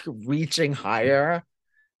not like reaching higher,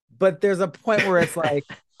 but there's a point where it's like,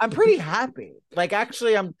 I'm pretty happy. Like,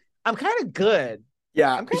 actually, I'm kind of good.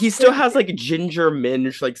 Yeah, I'm kind he of still good. has like Ginger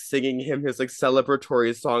Minge like singing him his like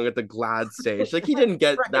celebratory song at the Glad stage. Like he didn't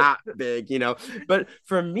get Right. that big. But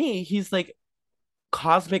for me, he's like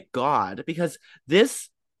cosmic god because this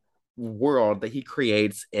world that he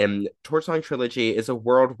creates in Torch Song Trilogy is a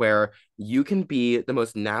world where you can be the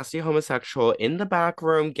most nasty homosexual in the back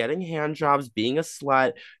room, getting hand jobs, being a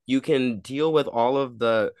slut. You can deal with all of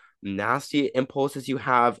the nasty impulses you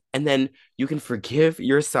have, and then you can forgive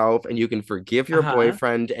yourself and you can forgive your Uh-huh.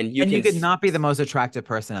 boyfriend, and you And can you could not be the most attractive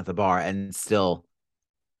person at the bar and still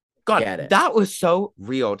God, get it. that was so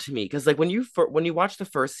real to me because like when you watch the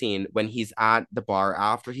first scene when he's at the bar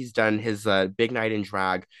after he's done his big night in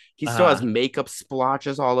drag, he still has Uh-huh. makeup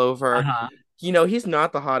splotches all over. Uh-huh. He's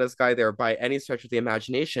not the hottest guy there by any stretch of the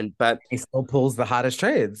imagination, but He still pulls the hottest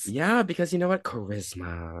trades. yeah, because you know what?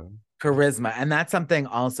 Charisma. Charisma. And that's something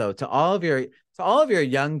also to all of your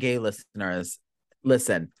young gay listeners,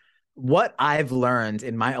 listen, what I've learned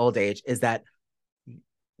in my old age is that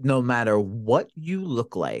no matter what you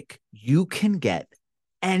look like, you can get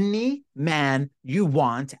any man you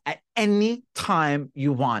want at any time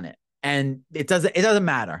you want it. And it doesn't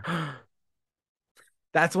matter.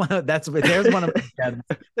 There's one of my gems.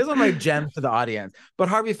 There's one of my gems to the audience. But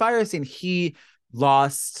Harvey Firestein, he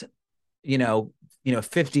lost,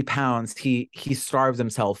 50 pounds. He starves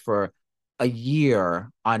himself for a year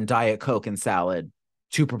on Diet Coke and salad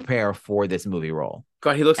to prepare for this movie role.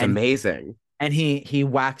 God, he looks And amazing. and he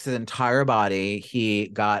waxed his entire body. He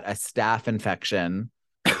got a staph infection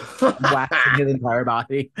from waxing his entire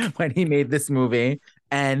body when he made this movie.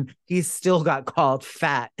 And he still got called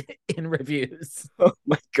fat in reviews. Oh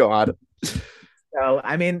my God. So,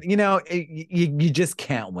 I mean, you just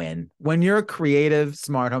can't win. When you're a creative,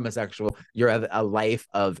 smart homosexual, you're a life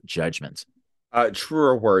of judgment.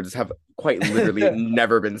 Truer words have quite literally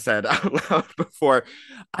never been said out loud before.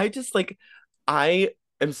 I just like I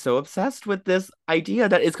am so obsessed with this idea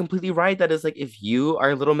that is completely right. That is like, if you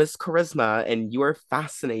are Little Miss Charisma and you are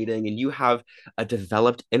fascinating and you have a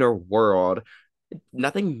developed inner world,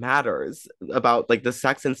 nothing matters about like the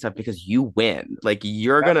sex and stuff because you win. Like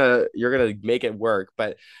you're gonna make it work.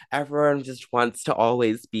 But everyone just wants to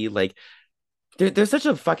always be like, there's such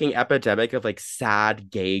a fucking epidemic of like sad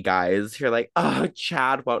gay guys who are like, oh,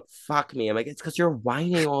 Chad won't fuck me. I'm like, it's because you're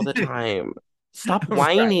whining all the time. Stop Right.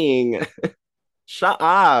 whining. Shut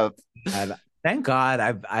up. And thank God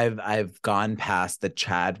I've gone past the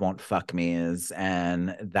Chad won't fuck me's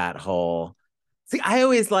and that whole. See, I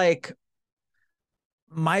always like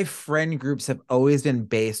my friend groups have always been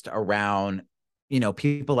based around,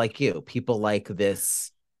 people like you, people like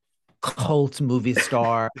this cult movie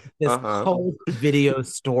star, this Uh-huh. cult video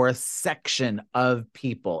store section of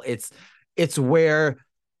people. It's where,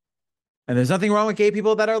 and there's nothing wrong with gay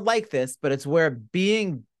people that are like this, but it's where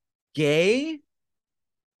being gay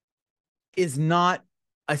is not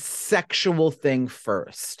a sexual thing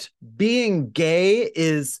first. Being gay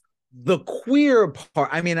is the queer part.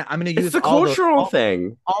 I mean, I'm going to It's use the all the cultural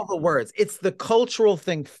thing. all the words. It's the cultural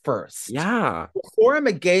thing first. Yeah. Before I'm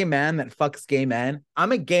a gay man that fucks gay men,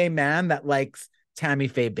 I'm a gay man that likes Tammy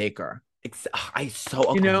Faye Baker. I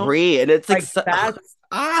so You know, agree. And it's like like so,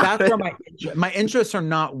 ah. that's where my interests are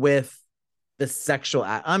not with the sexual.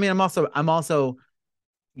 I mean, I'm also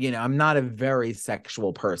I'm not a very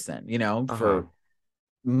sexual person. Uh-huh. For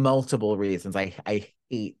multiple reasons. I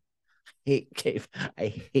hate gay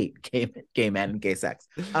I hate gay men and gay sex.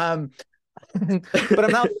 But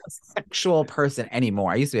I'm not a sexual person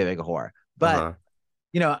anymore. I used to be a big whore, but Uh-huh.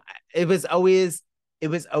 you know, it was always it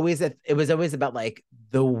was always about like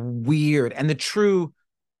the weird and the true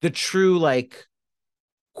like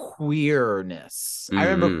queerness. I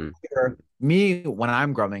remember Mm. me when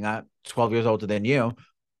I'm growing up, 12 years older than you.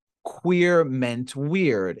 Queer meant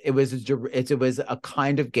weird. It was a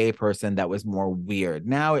kind of gay person that was more weird.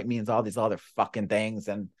 Now it means all these other fucking things,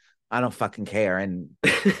 and I don't fucking care. And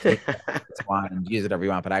take it if you want and use it if you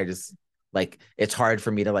want, but I just like it's hard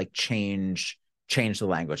for me to like change the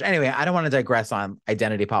language. Anyway, I don't want to digress on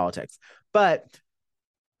identity politics, but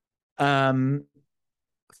um,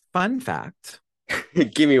 fun fact: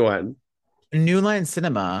 Give me one. New Line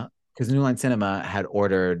Cinema, because New Line Cinema had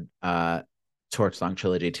ordered Torch Song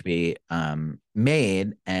Trilogy to be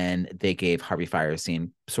made, and they gave Harvey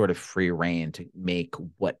Firestein sort of free reign to make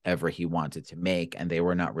whatever he wanted to make, and they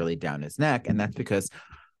were not really down his neck, and that's because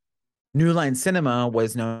New Line Cinema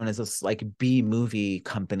was known as this like B movie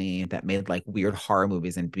company that made like weird horror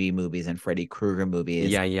movies and B movies and Freddy Krueger movies,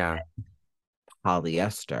 Yeah, yeah.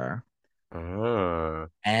 polyester. Ah.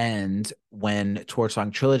 And when Torch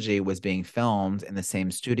Song Trilogy was being filmed in the same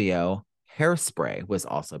studio, Hairspray was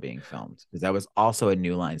also being filmed because that was also a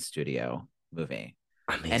New Line Studio movie.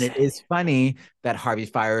 And it Amazing. is funny that Harvey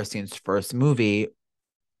Firestein's first movie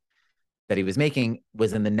that he was making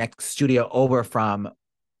was in the next studio over from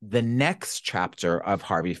the next chapter of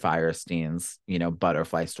Harvey Firestein's,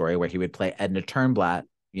 Butterfly Story, where he would play Edna Turnblad.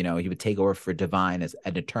 He would take over for Divine as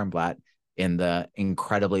Edna Turnblad in the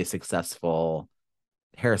incredibly successful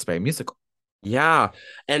Hairspray musical. Yeah.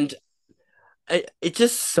 And it's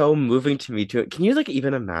just so moving to me too. Can you like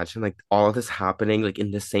even imagine like all of this happening like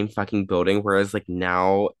in the same fucking building, whereas like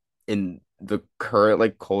now in the current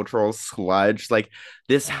like cultural sludge, like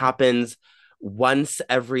this happens once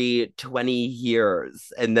every 20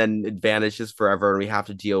 years and then it vanishes forever and we have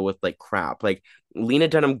to deal with like crap. Like Lena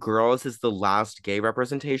Dunham Girls is the last gay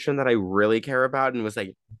representation that I really care about and was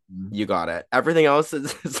like, you got it. Everything else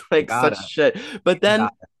is You like got such it. shit. But You then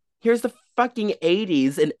got here's the fucking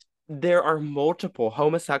 80s, and there are multiple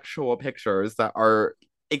homosexual pictures that are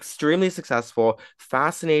extremely successful,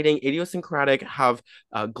 fascinating, idiosyncratic, have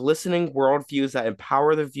glistening worldviews that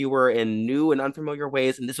empower the viewer in new and unfamiliar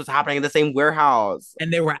ways. And this was happening in the same warehouse.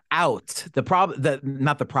 and they were out. The problem, the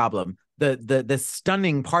not the problem. The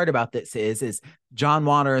stunning part about this is John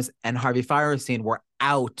Waters and Harvey Firestein were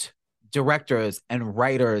out directors and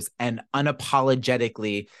writers and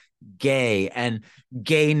unapologetically gay, and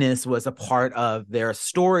gayness was a part of their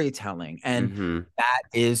storytelling, and Mm-hmm. that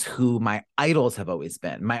is who my idols have always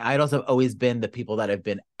been. My idols have always been the people that have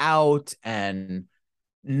been out and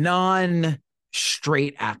non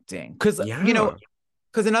straight acting, because Yeah.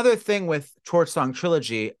 another thing with Torch Song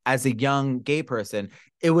Trilogy as a young gay person,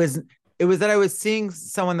 it was it was that I was seeing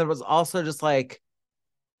someone that was also just like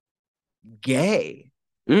gay,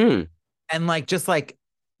 Mm. and like just like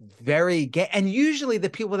very gay. And usually the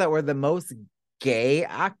people that were the most gay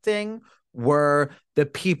acting were the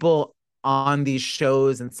people on these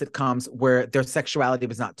shows and sitcoms where their sexuality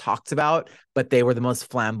was not talked about, but they were the most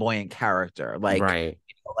flamboyant character, Right.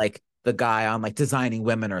 like the guy on like Designing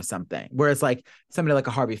Women or something. Whereas like somebody like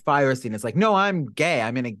a Harvey Firestein is like, no, I'm gay.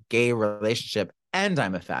 I'm in a gay relationship and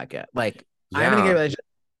I'm a faggot. Like I'm in a gay Yeah. relationship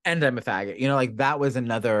and I'm a faggot. Like that was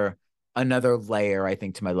another layer, I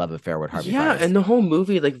think, to my love affair with Harvey Yeah, and Firestein. the whole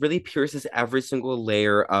movie like really pierces every single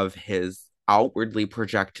layer of his outwardly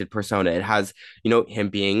projected persona. It has, him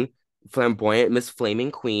being flamboyant Miss Flaming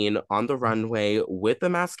Queen on the runway with the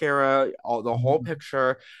mascara, all the whole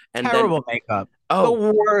picture, and then Terrible makeup. The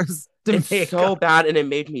oh, worst it's so makeup. bad and it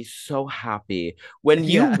made me so happy. When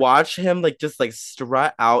you Yeah. watch him like just like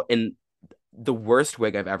strut out in the worst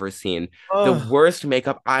wig I've ever seen, the Oh, worst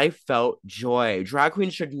makeup, I felt joy. Drag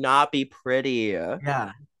queens should not be pretty.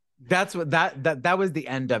 yeah. That's what that was the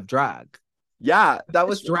end of drag. Yeah, that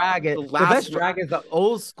was the The last best drag. drag is the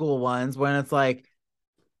old school ones when it's like,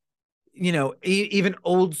 even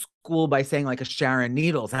old school by saying like a Sharon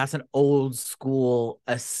Needles, that's an old school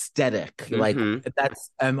aesthetic. Like Mm-hmm.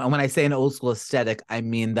 that's when I say an old school aesthetic, I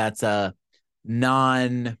mean that's a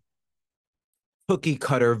non cookie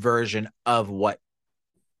cutter version of what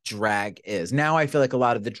drag is. Now I feel like a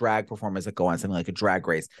lot of the drag performers that go on something like a drag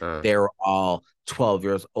race, Uh, they were all 12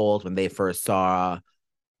 years old when they first saw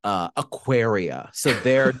Aquaria. So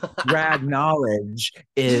their drag knowledge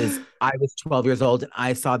is I was 12 years old and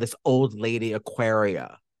I saw this old lady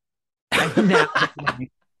Aquaria. And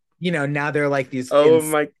now now they're like these oh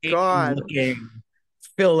insane my God. looking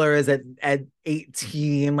fillers at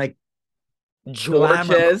 18, like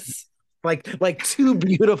glamour, Gorgeous. like too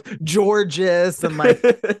beautiful, Georges and like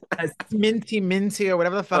Minty or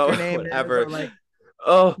whatever the fuck Oh, her name is. whatever. Or like,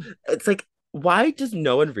 Oh, it's like, why does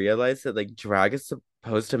no one realize that like drag is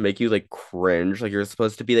supposed to make you like cringe? Like you're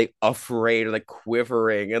supposed to be like afraid or like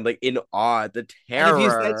quivering and like in awe, the and terror.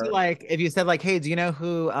 if you said like, hey, do you know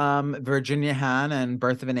who Virginia Han and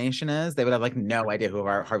Birth of a Nation is? They would have like no idea who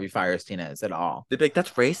Harvey Firestein is at all. They'd be like,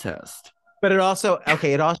 that's racist. But it also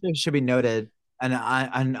should be noted, and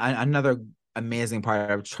another amazing part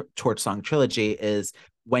of Torch Song Trilogy is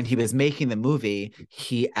when he was making the movie,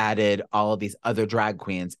 he added all of these other drag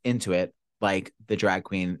queens into it, like the drag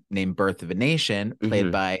queen named Birth of a Nation, played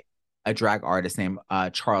Hmm. by a drag artist named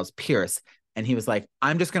Charles Pierce. And he was like,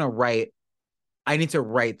 I need to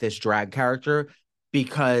write this drag character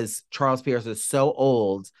because Charles Pierce is so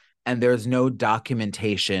old and there's no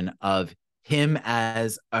documentation of him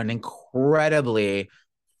as an incredibly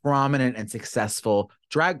prominent and successful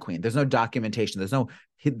drag queen. There's no documentation.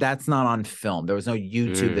 That's not on film. There was no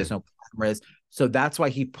YouTube. There's Mm. no cameras. So that's why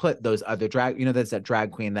he put those other drag, there's that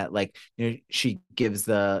drag queen that like, she's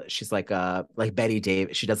like Betty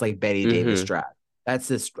Davis. She does like Betty Davis Hmm. drag. That's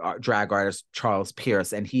this drag artist, Charles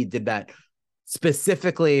Pierce. And he did that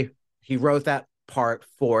specifically. He wrote that part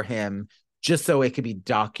for him just so it could be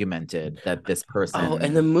documented that this Oh,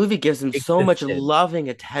 and the person movie gives him so much existed. loving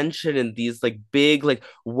attention and these like big, like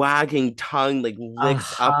wagging tongue, like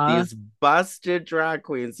licks up Uh-huh. these busted drag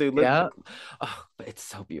queens who look, Yeah. oh, but it's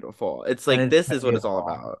so beautiful. It's And like, it's this so is what it's all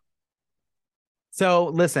beautiful. about. So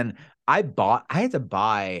listen, I had to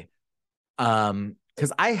buy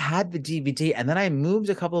because I had the DVD and then I moved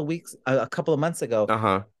a couple of months ago,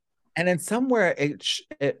 Uh-huh. and then somewhere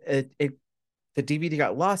the DVD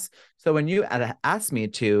got lost. So when you asked me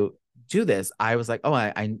to do this, I was like, oh,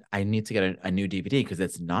 I need to get a new DVD because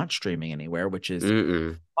it's not streaming anywhere, which is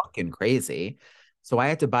Mm-mm. fucking crazy. So I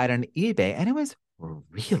had to buy it on eBay, and it was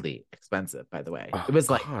really expensive, by the way. Oh,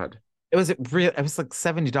 God. It was like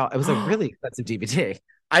 $70. It was a really expensive DVD.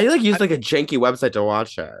 I like used like a janky website to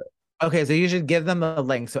watch it. Okay, so you should give them the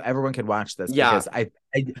link so everyone can watch this Yeah, because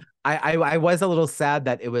I was a little sad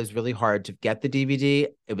that it was really hard to get the DVD.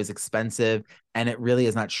 It was expensive and it really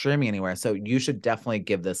is not streaming anywhere. So you should definitely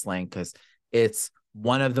give this link because it's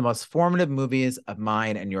one of the most formative movies of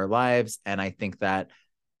mine and your lives. And I think that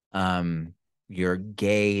your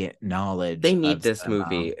gay knowledge they need of this cinema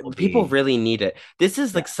movie. will People be, really need it. This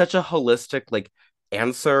is yeah. like such a holistic, like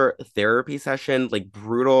answer therapy session, like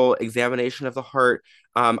brutal examination of the heart.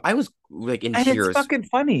 I was like in And it's tears. fucking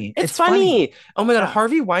funny. It's It's funny. funny. Oh my God, Yeah.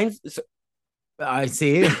 Harvey Weinstein. I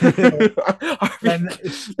see. Harvey, And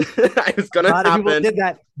I was a gonna lot of people happen. did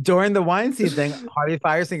that during the Weinstein thing. Harvey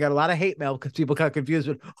Firestein got a lot of hate mail because people got confused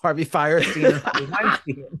with Harvey Firestein and Harvey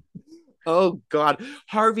Weinstein. Oh God,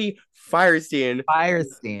 Harvey Firestein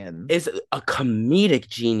Firestein. is a comedic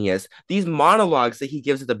genius. These monologues that he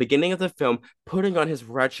gives at the beginning of the film, putting on his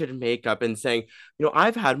wretched makeup and saying,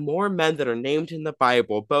 I've had more men that are named in the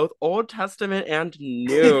Bible, both Old Testament and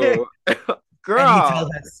New. And he tells Girl.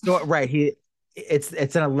 that story, right? it's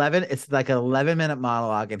like an 11-minute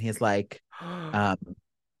monologue, and he's like, um,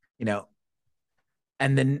 you know,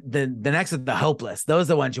 and then the next is the hopeless. Those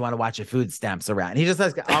are the ones you want to watch your food stamps around. He just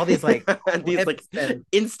has all these like these like and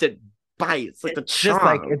instant bites, like the it's just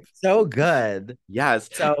like chomp. it's so good. Yes.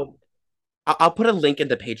 So I'll put a link in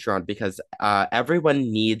the Patreon because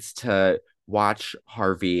everyone needs to watch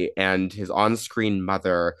Harvey and his on-screen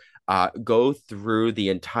mother go through the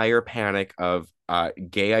entire panic of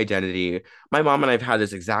gay identity. My mom and I've had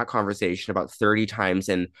this exact conversation about 30 times,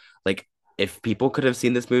 and like if people could have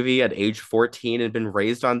seen this movie at age 14 and been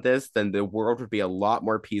raised on this, then the world would be a lot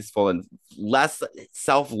more peaceful and less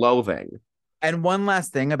self-loathing. and one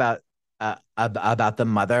last thing about the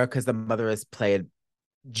mother, because the mother is played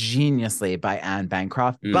geniusly by Anne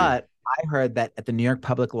Bancroft. Mm. But I heard that at the New York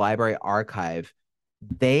Public Library Archive,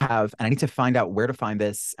 they have, and I need to find out where to find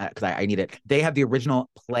this because I need it. They have the original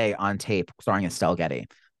play on tape starring Estelle Getty.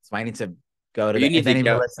 So I need to go to You the, need if to any of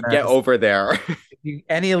your get listeners, over there.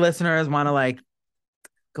 any listeners want to like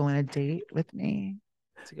go on a date with me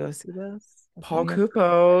to go see this. Paul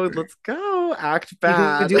Kupo, let's go. Act You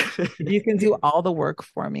can bad. do you can do all the work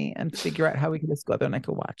for me and figure out how we can just go there and I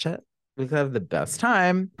can watch it. We could have the best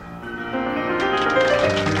time.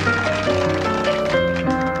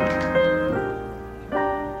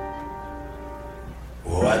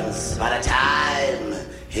 Once upon a time,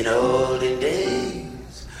 in olden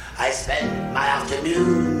days, I spent my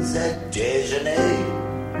afternoons at déjeuner,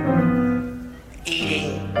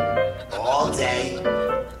 eating all day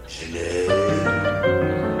gelée.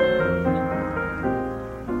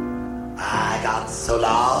 I got so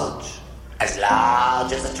large as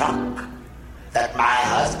a truck, that my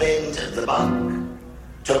husband, the buck,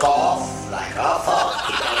 took off like a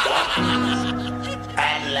fucking duck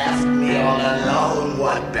and left me all alone.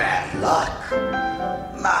 What bad luck.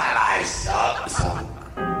 My life sunk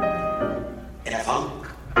in a funk.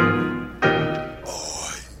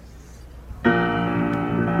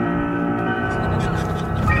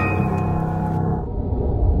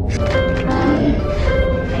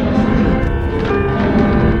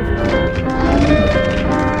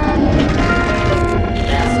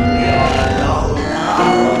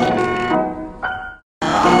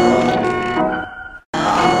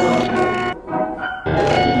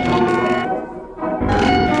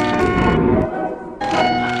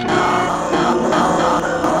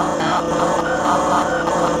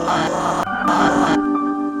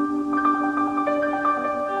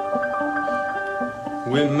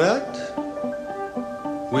 We met,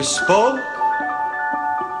 we spoke,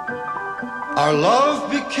 our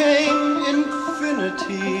love became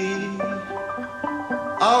infinity,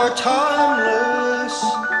 our timeless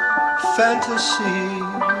fantasy.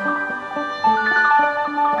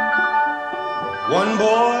 One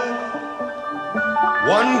boy,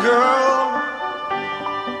 one girl,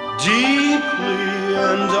 deeply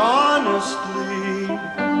and honestly,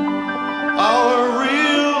 our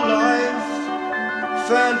real life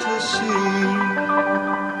fantasy.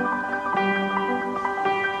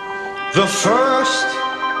 The first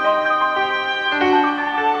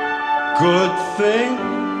good thing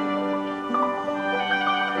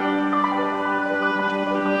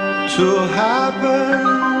to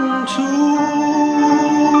happen to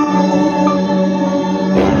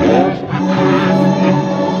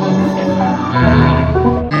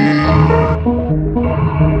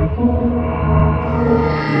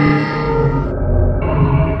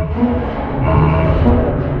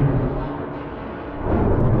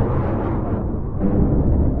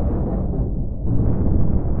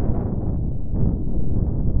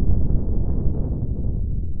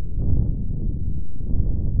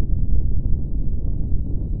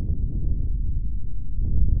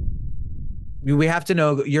We have to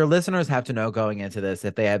know, your listeners have to know going into this,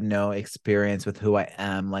 if they have no experience with who I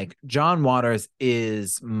am. Like, John Waters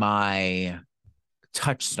is my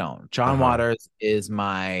touchstone. John Waters is he's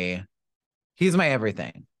my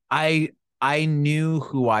everything. I knew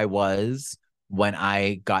who I was when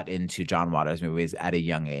I got into John Waters movies at a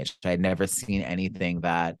young age. I had never seen anything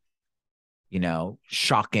that,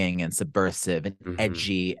 shocking and subversive and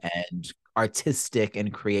edgy and artistic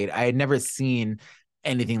and creative. I had never seen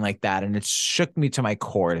anything like that, and it shook me to my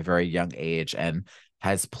core at a very young age and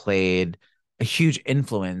has played a huge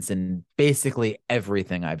influence in basically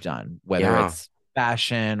everything I've done, whether it's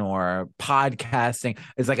fashion or podcasting.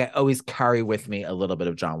 It's like I always carry with me a little bit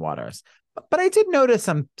of John Waters. But I did notice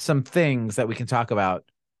some things that we can talk about.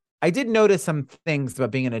 I did notice some things about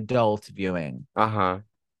being an adult viewing John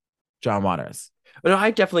Waters. No, I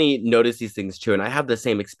definitely noticed these things too, and I have the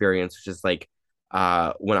same experience, which is like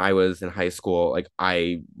when I was in high school, like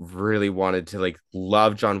I really wanted to like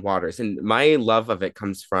love John Waters, and my love of it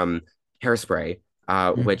comes from Hairspray,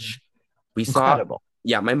 Mhm. which we saw. Incredible.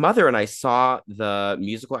 Yeah, my mother and I saw the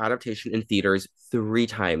musical adaptation in theaters 3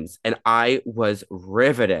 times, and I was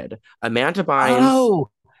riveted. Amanda Bynes. Oh,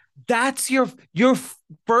 that's your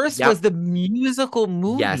first was Yep. the musical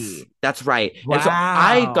Yes, movie. that's right. And so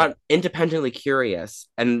I Wow. got independently curious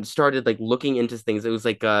and started like looking into things. It was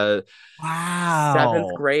like seventh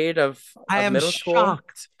Wow. grade I of am middle school.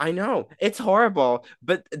 shocked. I know it's horrible,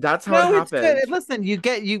 but that's how it No, it's good. happened.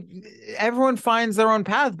 Listen, everyone finds their own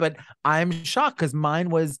path, but I'm shocked because mine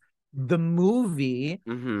was the movie.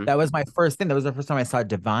 Hmm. That was my first thing. That was the first time I saw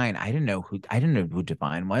Divine. I didn't know who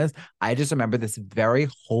Divine was. I just remember this very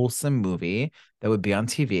wholesome movie that would be on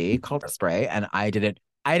TV called Spray. And I didn't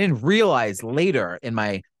realize later in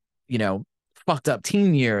my, you know, fucked up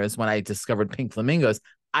teen years when I discovered Pink Flamingos,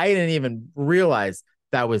 I didn't even realize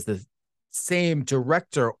that was the same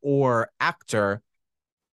director or actor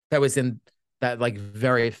that was in that like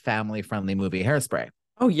very family friendly movie Hairspray.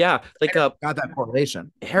 Oh yeah, like Got that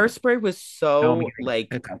correlation. Hairspray was No, I'm so getting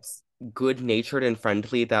like hiccups. good natured and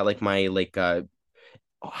friendly that like my like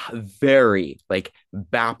very like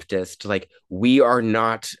Baptist, like we are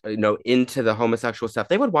not into the homosexual stuff.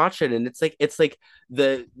 They would watch it and it's like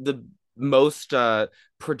the most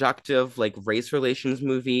productive like race relations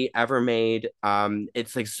movie ever made.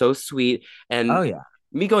 It's like so sweet and Oh yeah.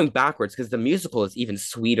 me going backwards because the musical is even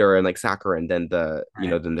sweeter and like saccharine than the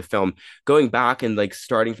Right. than the film. Going back and like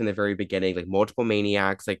starting from the very beginning, like Multiple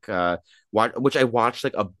Maniacs, like which I watched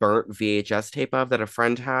like a burnt VHS tape of that a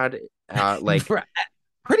friend had. Like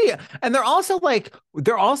Pretty, and they're also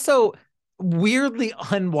weirdly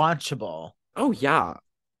unwatchable. oh yeah.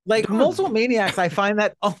 Like There are Multiple Maniacs, I find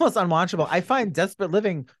that almost unwatchable. I find Desperate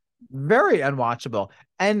Living very unwatchable.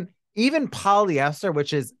 And even Polyester,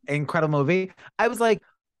 which is an incredible movie, I was like,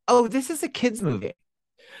 oh, this is a kid's movie.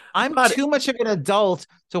 I'm but too much of an adult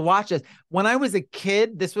to watch this. When I was a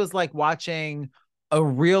kid, this was like watching a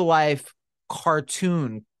real life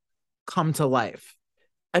cartoon come to life.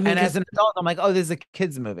 I mean And as because an adult, I'm like, oh, this is a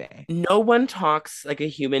kid's movie. no one talks like a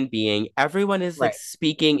human being. Everyone is like Right.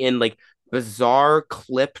 speaking in like bizarre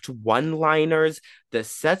clipped one-liners. The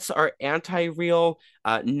sets are anti-real.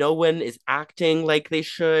 No one is acting like they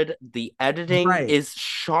should. The editing Right. is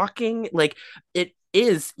shocking. Like it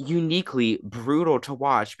is uniquely brutal to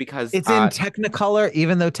watch because It's in Technicolor,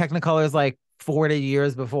 even though Technicolor is like 40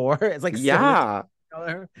 years before. It's like silver yeah.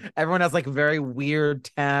 color. Everyone has like very weird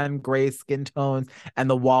tan, gray skin tones, and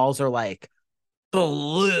the walls are like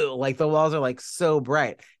blue. Like the walls are like so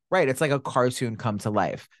bright. Right. It's like a cartoon come to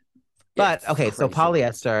life. But It's okay, so crazy.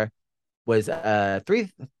 Polyester was a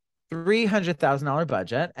 $300,000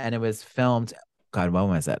 budget, and it was filmed. God, when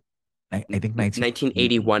was it? I think 1980,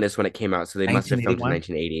 1981 is when it came out, so they must have filmed in 1981.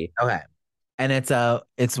 1980. Okay, and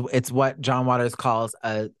it's what John Waters calls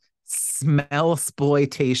a smell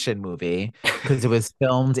exploitation movie because it was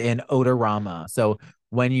filmed in Odorama. So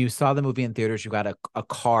when you saw the movie in theaters, you got a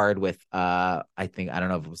card with I don't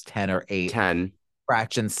know if it was 10 or 8 10.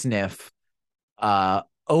 scratch and sniff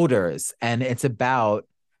odors, and it's about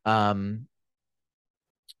um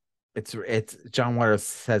it's John Waters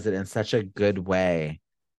says it in such a good way.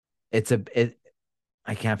 It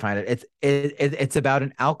I can't find it. It's about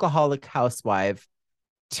an alcoholic housewife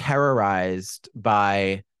terrorized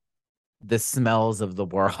by the smells of the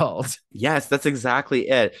world. Yes, that's exactly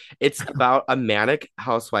it. It's about a manic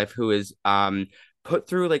housewife who is put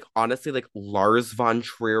through like honestly like Lars von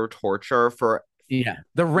Trier torture for Yeah.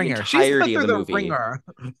 The the ringer. She's put entirety of through the the movie. ringer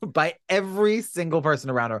by every single person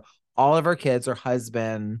around her. All of her kids, her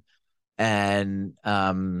husband, and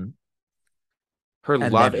Her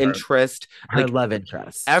then love interest, her like love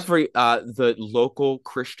interest. every the local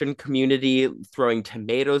Christian community throwing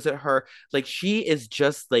tomatoes at her. Like she is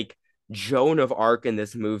just like Joan of Arc in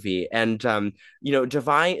this movie. And Divine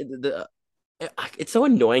it's so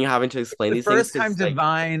annoying having to explain The these things first time because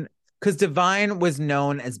like because Divine was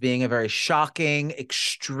known as being a very shocking,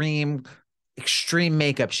 extreme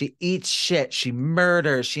makeup. She eats shit. She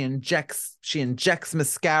murders. She injects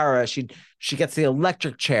mascara. She gets the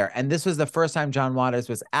electric chair. And this was the first time John Waters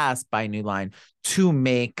was asked by New Line to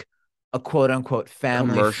make a quote unquote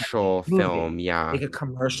family friendly commercial movie, film, yeah. make a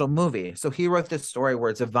commercial movie. So he wrote this story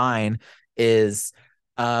where Divine is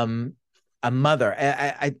um a mother.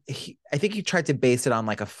 I think he tried to base it on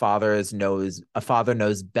like a father knows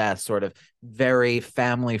best, sort of very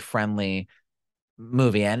family friendly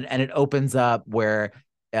movie, and it opens up where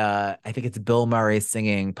I think it's Bill Murray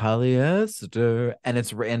singing Polyester, and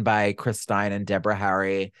it's written by Chris Stein and Deborah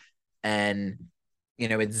Harry, and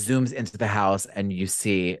it zooms into the house and you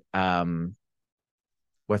see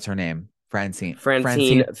what's her name? Francine.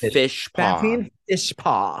 Francine Fishpaw. Francine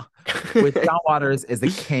Fishpaw, which John Waters is the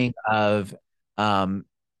king of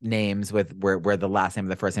names with where the last name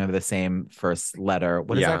and the first name have the same first letter.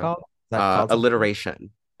 What is that called? Is that called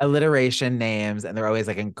alliteration. Alliteration names, and they're always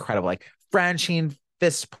like incredible. Like Francine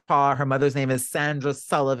Fishpaw, her mother's name is Sandra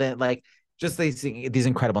Sullivan. Like just these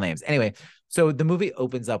incredible names. Anyway, so the movie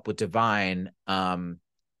opens up with Divine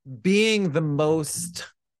being the most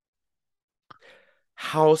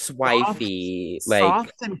housewifey,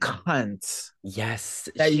 soft and cunt. Yes,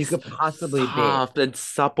 that you could possibly be. Soft and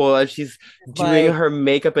supple as she's doing her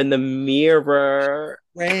makeup in the mirror,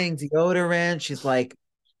 spraying deodorant. She's like,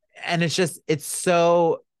 and it's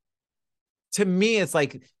so. To me, it's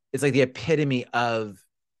like the epitome of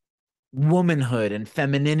womanhood and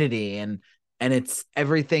femininity, and it's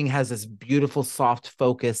everything has this beautiful soft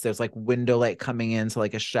focus. There's like window light coming into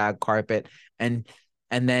like a shag carpet, and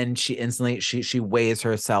then she instantly she weighs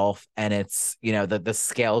herself, and it's the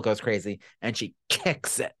scale goes crazy, and she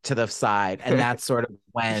kicks it to the side, and that's sort of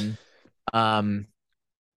when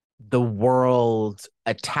the world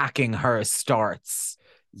attacking her starts.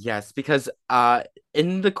 Yes, because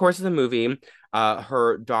in the course of the movie,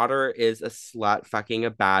 her daughter is a slut fucking a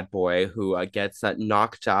bad boy who gets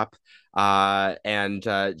knocked up,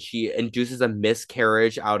 and she induces a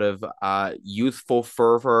miscarriage out of youthful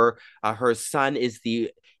fervor. Her son is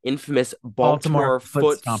the infamous Baltimore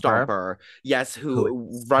foot stomper. Yes,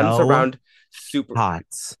 who runs around super hot.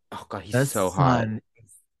 Oh God, he's so hot.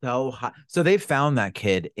 So hot. So they found that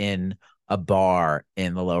kid in a bar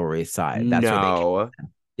in the Lower East Side. That's where they came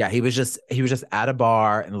from. Yeah, he was just at a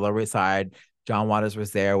bar in the Lower East Side. John Waters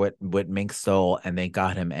was there with Mink Stole, and they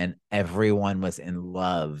got him, and everyone was in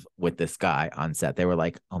love with this guy on set. They were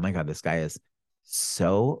like, "Oh my God, this guy is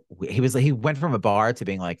so." He went from a bar to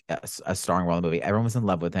being like a starring role in the movie. Everyone was in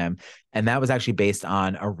love with him, and that was actually based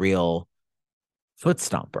on a real foot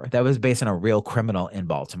stomper. That was based on a real criminal in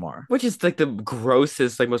Baltimore, which is like the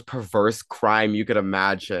grossest, like most perverse crime you could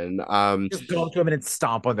imagine. Just go up to them and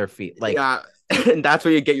stomp on their feet, like yeah. And that's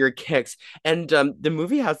where you get your kicks. And the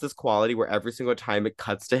movie has this quality where every single time it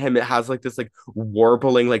cuts to him, it has like this like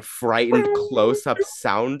warbling, like frightened close-up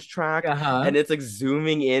soundtrack, and it's like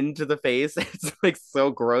zooming into the face. It's like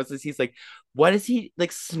so gross as he's like, what is he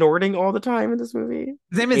like snorting all the time in this movie?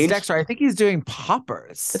 His name is Dexter. I think he's doing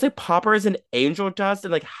poppers. It's like poppers and angel dust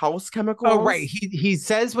and like house chemicals. Oh, right. He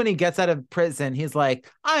says when he gets out of prison, he's like,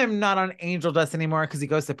 I am not on angel dust anymore, because he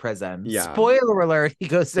goes to prison. Yeah. Spoiler alert, he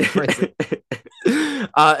goes to prison.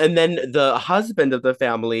 And then the husband of the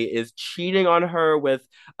family is cheating on her with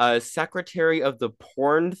a secretary of the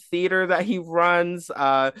porn theater that he runs.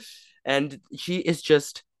 And she is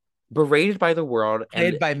just berated by the world,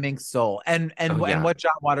 played by Mink Stole. And what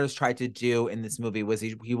John Waters tried to do in this movie was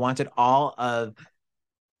he wanted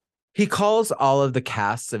he calls all of the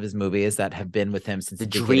casts of his movies that have been with him since the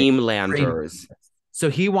Dreamlanders. So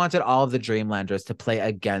he wanted all of the Dreamlanders to play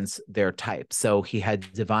against their type. So he had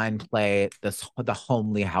Divine play the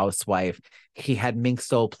homely housewife. He had Mink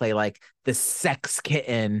Stole play like the sex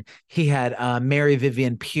kitten. He had Mary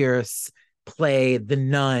Vivian Pierce play the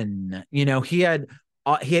nun. He had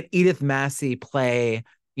Edith Massey play,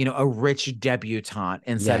 a rich debutante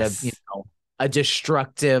instead of, a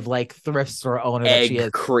destructive like thrift store owner that she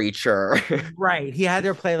is. Creature. Right. He had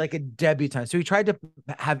her play like a debutante. So he tried to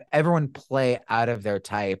have everyone play out of their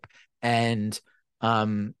type. And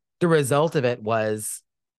the result of it was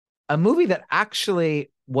a movie that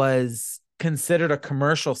actually was considered a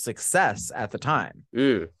commercial success at the time.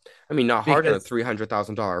 I mean, not hard on a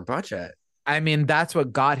 $300,000 budget. I mean, that's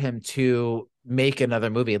what got him to make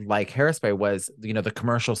another movie like Hairspray was, the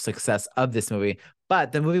commercial success of this movie.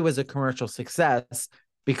 But the movie was a commercial success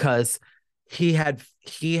because he had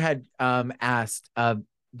asked a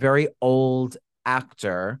very old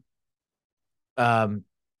actor,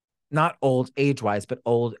 not old age-wise, but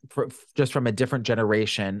old just from a different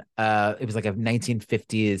generation. It was like a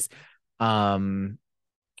 1950s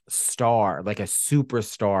star, like a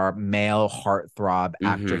superstar male heartthrob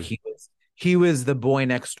actor. He was the boy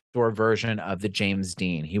next door version of the James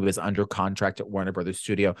Dean. He was under contract at Warner Brothers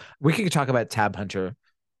Studio. We could talk about Tab Hunter,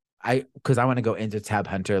 because I want to go into Tab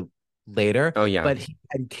Hunter later. Oh yeah, but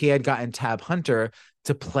he had gotten Tab Hunter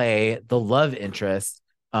to play the love interest,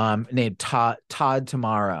 named Todd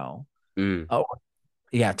Tomorrow. Oh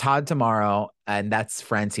yeah, Todd Tomorrow, and that's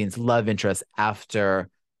Francine's love interest after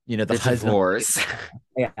the divorce.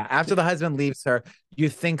 After the husband leaves her, you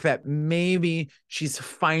think that maybe she's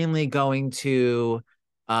finally going to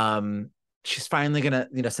she's finally gonna,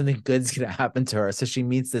 something good's gonna happen to her. So she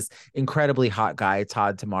meets this incredibly hot guy,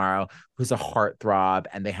 Todd Tomorrow, who's a heartthrob,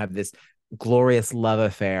 and they have this glorious love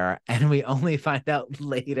affair. And we only find out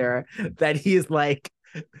later that he's like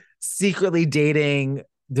secretly dating Her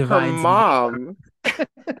Divine's mother. mom.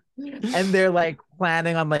 And they're like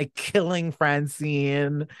planning on like killing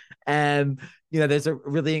Francine. And there's a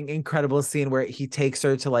really incredible scene where he takes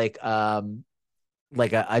her to like a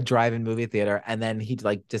drive-in movie theater, and then he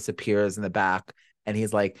like disappears in the back, and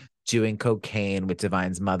he's like doing cocaine with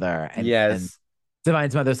Divine's mother, and Yes.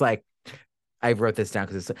 Divine's mother's like, I wrote this down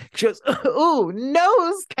because she goes, "Ooh,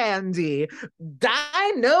 nose candy,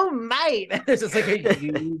 dynamite." And there's just like a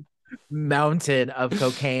huge mountain of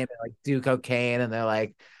cocaine. They like do cocaine, and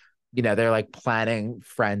they're like planning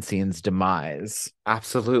Francine's demise.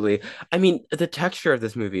 Absolutely. I mean, the texture of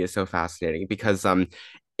this movie is so fascinating because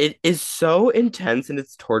it is so intense in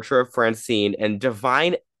its torture of Francine, and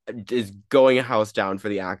Divine is going house down for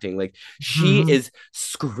the acting. Like she Mhm. is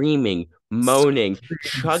screaming, moaning,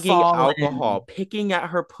 chugging Falling, alcohol, picking at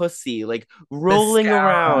her pussy, like rolling mascara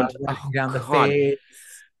around. Oh running down the God. face.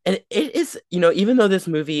 And it is, even though this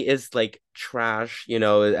movie is like trash,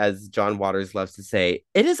 as John Waters loves to say,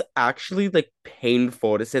 it is actually like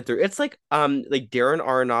painful to sit through. It's like Darren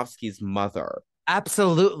Aronofsky's mother.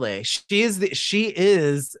 Absolutely. She's the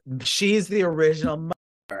original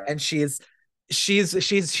mother, and she's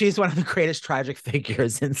one of the greatest tragic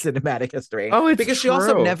figures in cinematic history, Oh, it's because she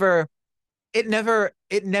also true. never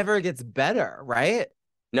gets better, right?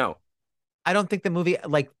 No. I don't think the movie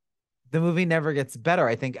never gets better.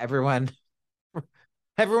 I think everyone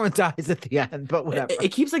dies at the end, but whatever.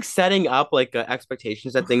 It keeps like setting up like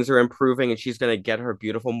expectations that things are improving, and she's gonna get her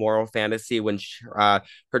beautiful moral fantasy when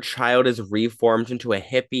her child is reformed into a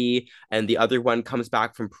hippie, and the other one comes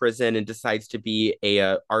back from prison and decides to be a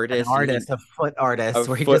An artist, and artist, a foot a artist,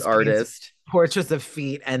 where he foot just paints artist. portraits of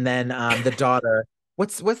feet, and then the daughter.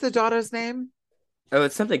 What's the daughter's name? Oh,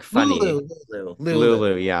 it's something funny. Lulu.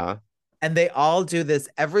 Lulu, yeah. And they all do this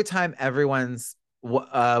every time.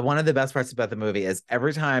 One of the best parts about the movie is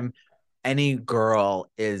every time any girl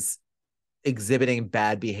is exhibiting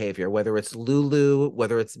bad behavior, whether it's Lulu,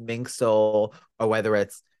 whether it's Mink Soul, or whether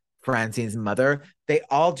it's Francine's mother, they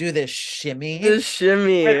all do this shimmy. The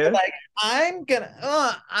shimmy. Like, I'm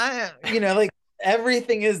gonna, like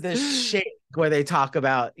everything is this shake where they talk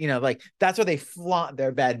about, like that's where they flaunt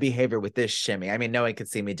their bad behavior with this shimmy. I mean, no one could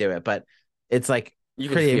see me do it, but it's like You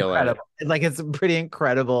can pretty feel it. incredible. Like it's a pretty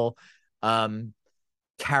incredible um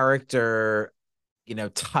character,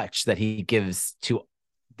 touch that he gives to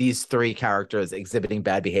these three characters exhibiting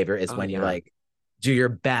bad behavior is Oh, when you yeah. like do your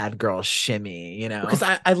bad girl shimmy. Because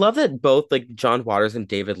I love that both like John Waters and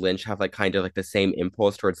David Lynch have like kind of like the same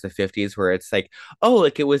impulse towards the 50s, where it's like, oh,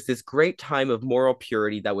 like it was this great time of moral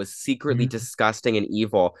purity that was secretly Mhm. disgusting and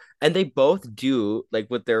evil. And they both do, like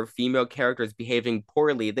with their female characters behaving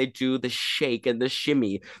poorly, they do the shake and the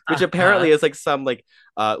shimmy, which Uh-huh. apparently is like some like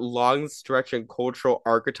long stretch and cultural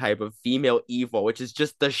archetype of female evil, which is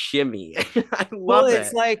just the shimmy. I Well, love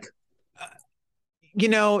it's it. like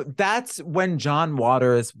that's when John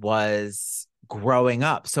Waters was growing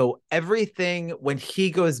up. So everything, when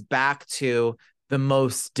he goes back to the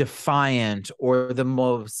most defiant or the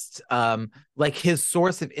most like his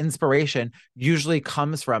source of inspiration usually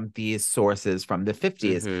comes from these sources from the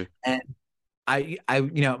 50s. Hmm. And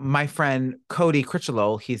my friend Cody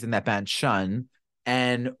Critchlow, he's in that band Shun,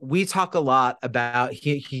 and we talk a lot about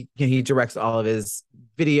he directs all of his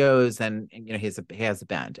videos, and he has a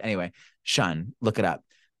band anyway. Shun, look it up.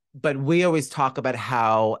 But we always talk about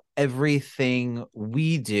how everything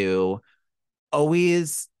we do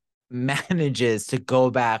always manages to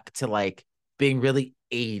go back to like being really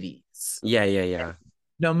 80s. Yeah, yeah, yeah.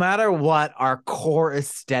 No matter what, our core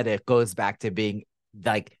aesthetic goes back to being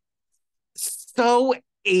like so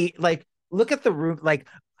like look at the room. Like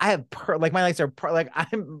I have like my legs are like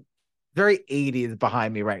I'm very 80s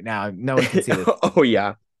behind me right now. No one can see this. Oh,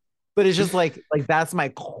 yeah. But it's just like that's my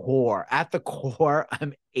core. At the core,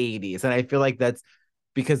 I'm 80s. And I feel like that's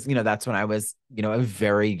because that's when I was, a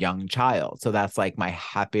very young child. So that's like my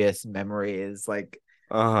happiest memories, like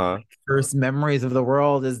Uh-huh. first memories of the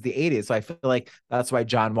world is the 80s. So I feel like that's why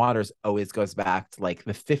John Waters always goes back to like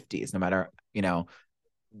the 50s, no matter,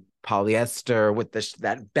 polyester with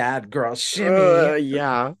that bad girl shimmy,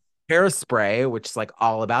 Yeah. hairspray, which is like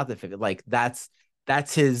all about the 50s. Like that's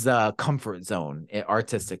his comfort zone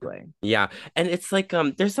artistically. Yeah. And it's like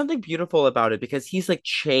there's something beautiful about it because he's like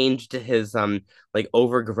changed his like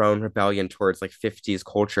overgrown rebellion towards like 50s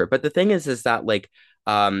culture. But the thing is that like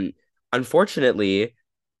um unfortunately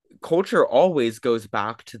culture always goes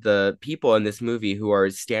back to the people in this movie who are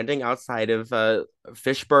standing outside of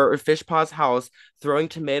Fishpaw's house, throwing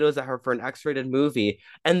tomatoes at her for an X-rated movie.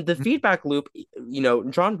 And the feedback loop,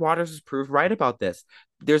 John Waters was proved right about this.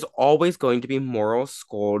 There's always going to be moral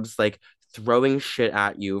scolds, like throwing shit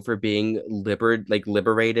at you for being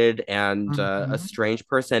liberated and a Mhm. strange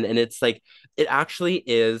person. And it's like it actually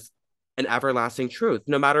is an everlasting truth.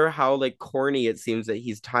 No matter how like corny it seems that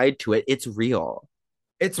he's tied to it, it's real.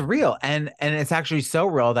 It's real, and it's actually so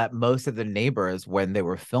real that most of the neighbors, when they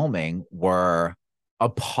were filming, were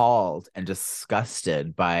appalled and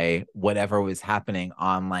disgusted by whatever was happening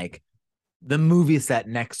on like the movie set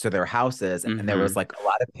next to their houses. And there was Hmm. like a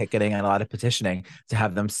lot of picketing and a lot of petitioning to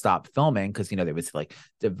have them stop filming because there was like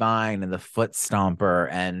Divine and the Foot Stomper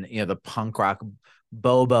and the punk rock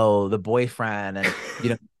Bobo, the boyfriend, and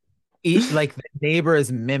like the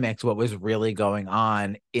neighbors mimicked what was really going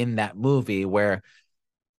on in that movie where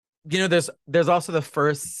there's also the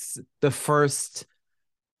first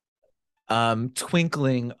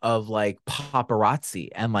twinkling of like paparazzi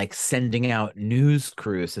and like sending out news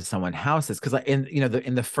crews to someone's houses because like in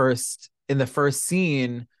the first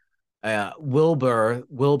scene, Wilbur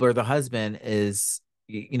the husband is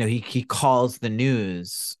he calls the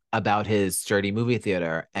news about his dirty movie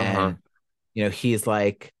theater, Uh-huh. and he's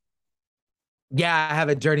like, yeah, I have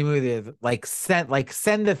a dirty movie. Send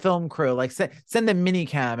the film crew, like send the mini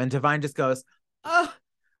cam. And Divine just goes, oh,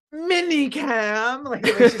 mini cam. Like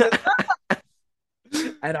she says,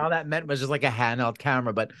 and all that meant was just like a handheld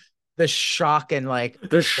camera. But the shock and The like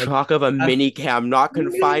shock of a a mini cam not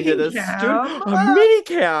confined to mini the studio, cam. a mini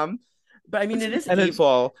cam. But I mean, it is And it's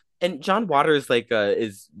evil. And John Waters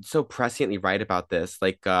is so presciently right about this,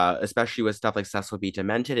 especially with stuff like Cecil B.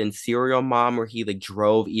 Demented and Serial Mom, where he like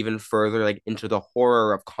drove even further like into the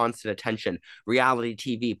horror of constant attention, reality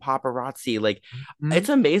TV, paparazzi. Like, it's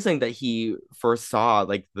Mhm. amazing that he foresaw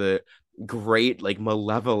like the great like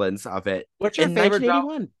malevolence of it What's your in favorite genre?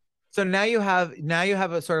 1981. So now you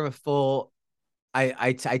have a sort of a full.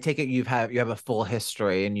 I take it you have a full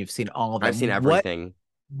history and you've seen all of I've seen them. What everything.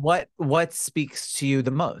 what speaks to you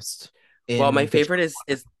the most Well, my in the favorite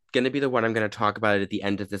is going to be the one I'm going to talk about at the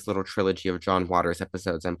end of this little trilogy of John Waters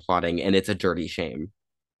episodes I'm plotting, and it's A Dirty Shame.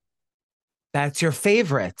 That's your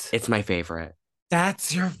favorite. It's my favorite.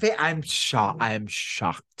 That's your favorite. I'm shocked. I am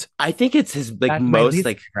shocked. I think it's his like That's my most least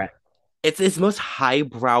like favorite. it's his most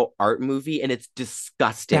highbrow art movie, and it's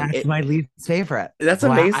disgusting. That's my least favorite. That's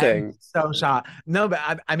Wow, I'm amazing. so shocked. No, but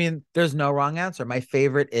I mean, there's no wrong answer. My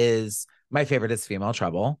favorite is Female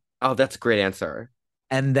Trouble. Oh, that's a great answer.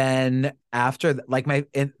 And then after like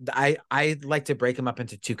I like to break them up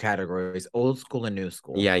into two categories, old school and new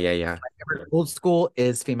school. Yeah, yeah, yeah. Favorite old school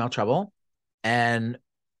is Female Trouble, and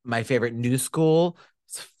my favorite new school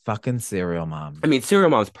is fucking Serial Mom. I mean, Serial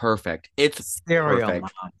Mom's perfect. It's Serial perfect.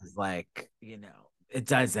 Mom is like, it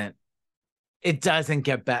doesn't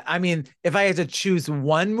get better. I mean, if I had to choose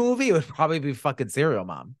one movie, it would probably be fucking Serial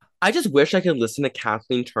Mom. I just wish I could listen to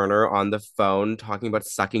Kathleen Turner on the phone talking about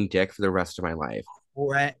sucking dick for the rest of my life.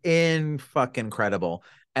 In fucking incredible.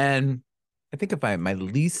 And I think if I my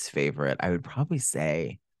least favorite, I would probably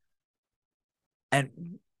say, and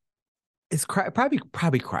it's probably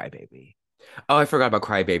Crybaby. Oh, I forgot about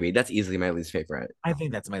Crybaby. That's easily my least favorite. I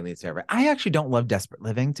think that's my least favorite. I actually don't love Desperate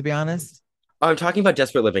Living, to be honest. Oh, I'm talking about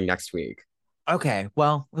Desperate Living next week. Okay,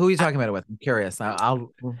 well, who are you talking about it with? I'm curious.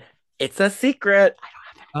 I'll It's a secret.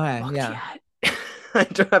 okay, Booked yeah. yet. I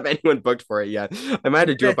don't have anyone booked for it yet. I might have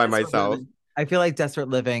to do it by Desperate myself. Living. I feel like Desperate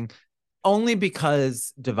Living only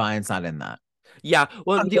because Divine's not in that. Yeah,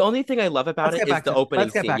 well, the Okay, only thing I love about let's it get is back the to opening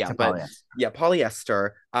let's get scene. back Yeah, to but polyester. yeah, polyester.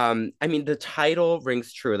 I mean, the title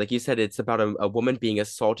rings true. Like you said, it's about a woman being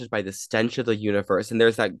assaulted by the stench of the universe. And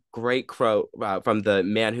there's that great quote from the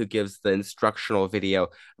man who gives the instructional video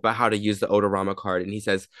about how to use the Odorama card. And he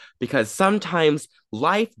says, because sometimes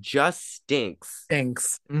life just stinks.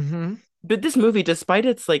 Thanks. Mm-hmm. But this movie, despite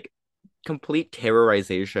its like complete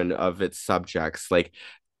terrorization of its subjects, like,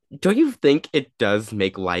 don't you think it does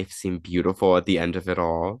make life seem beautiful at the end of it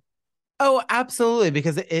all? Oh, absolutely,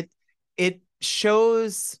 because it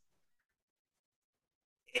shows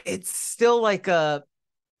it's still like a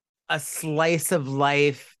slice of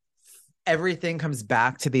life. Everything comes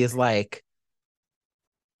back to these like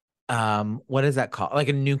what is that called? Like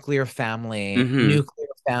a Hmm. nuclear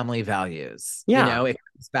family values. Yeah. It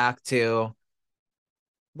comes back to,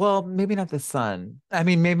 well, maybe not the son. I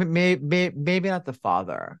mean, maybe not the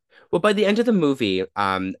father. Well, by the end of the movie,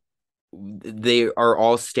 they are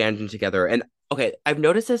all standing together. And okay, I've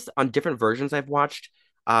noticed this on different versions I've watched.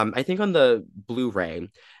 I think on the Blu-ray,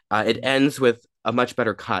 it ends with a much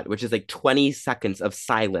better cut, which is like 20 seconds of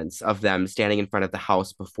silence of them standing in front of the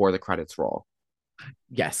house before the credits roll.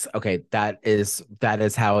 Yes. Okay. That is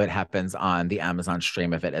how it happens on the Amazon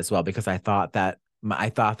stream of it as well, because I thought that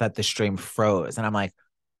the stream froze, and I'm like,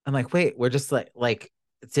 wait, we're just like,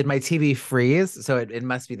 did my TV freeze? So it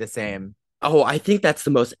must be the same. Oh, I think that's the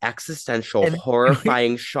most existential, And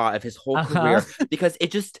horrifying shot of his whole uh-huh. career because it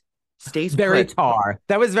just stays Very put. tar.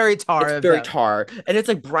 That was very tar It's of very them. tar, and it's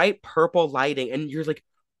like bright purple lighting, and you're like,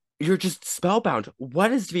 you're just spellbound.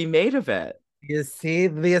 What is to be made of it? You see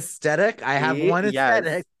the aesthetic? I have See? one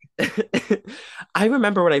Yes. aesthetic. I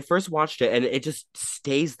remember when I first watched it, and it just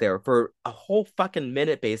stays there for a whole fucking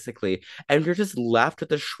minute, basically, and you're just left with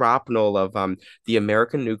the shrapnel of the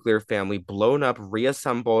American nuclear family blown up,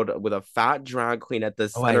 reassembled with a fat drag queen at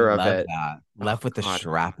the Oh, I center of love it. that. Oh Left with the God.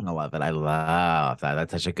 shrapnel of it. I love that.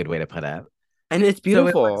 That's such a good way to put it. And it's So it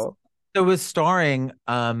was beautiful. so it was starring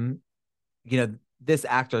this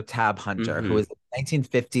actor Tab Hunter, who Hmm. was a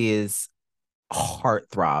 1950s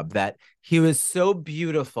heartthrob, that he was so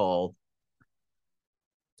beautiful,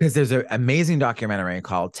 because there's an amazing documentary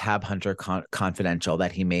called Tab Hunter Confidential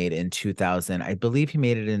that he made in 2000. I believe he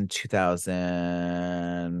made it in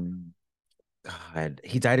 2000. God,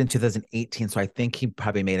 he died in 2018, so I think he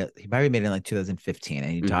probably made it. He probably made it in like 2015,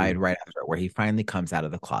 and he died Hmm. right after, where he finally comes out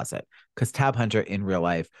of the closet. Because Tab Hunter in real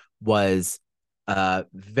life was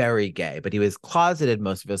very gay, but he was closeted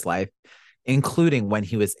most of his life, including when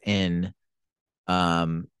he was in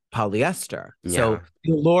polyester. So Yeah.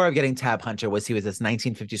 the allure of getting Tab Hunter was he was this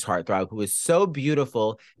 1950s heartthrob who was so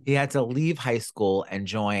beautiful he had to leave high school and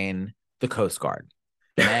join the Coast Guard.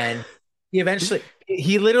 And he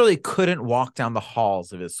literally couldn't walk down the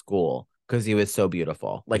halls of his school because he was so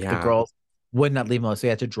beautiful. Like, the Yeah. girls would not leave him alone, so he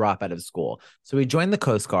had to drop out of school. So he joined the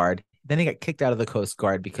Coast Guard. Then he got kicked out of the Coast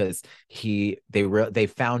Guard because they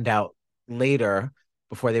found out later,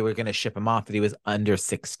 before they were going to ship him off, that he was under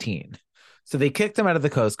 16. So they kicked him out of the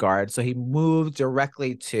Coast Guard. So he moved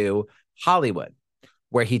directly to Hollywood,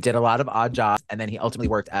 where he did a lot of odd jobs, and then he ultimately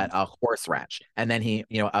worked at a horse ranch. And then he,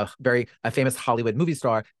 a famous Hollywood movie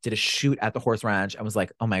star, did a shoot at the horse ranch and was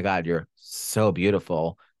like, "Oh my God, you're so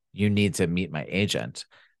beautiful. You need to meet my agent."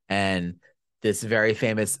 And this very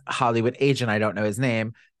famous Hollywood agent, I don't know his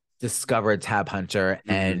name, discovered Tab Hunter,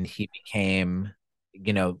 Hmm. and he became,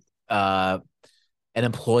 you know, uh an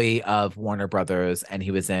employee of Warner Brothers, and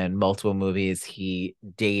he was in multiple movies. He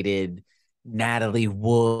dated Natalie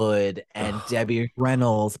Wood and Debbie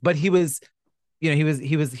Reynolds, but he was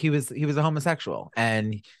a homosexual,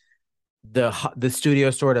 and the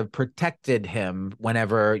studio sort of protected him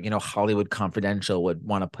whenever Hollywood Confidential would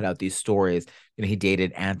want to put out these stories. He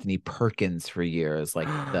dated Anthony Perkins for years, like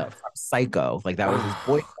from Psycho, like that was his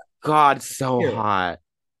boy. Oh, God, so hot.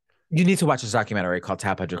 You need to watch this documentary called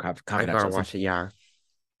Tap Hunter I gotta Confidential. watch it. Yeah.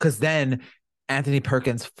 Because then Anthony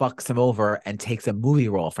Perkins fucks him over and takes a movie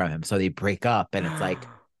role from him. So they break up, and it's like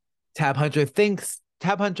Tab Hunter thinks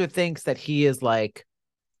that he is like,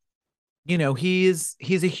 he's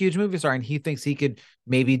a huge movie star, and he thinks he could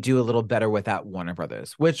maybe do a little better without Warner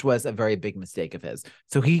Brothers, which was a very big mistake of his.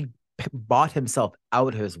 So he bought himself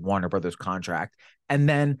out of his Warner Brothers contract, and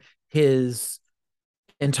then his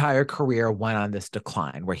entire career went on this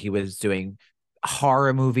decline, where he was doing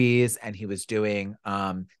horror movies, and he was doing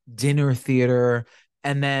dinner theater.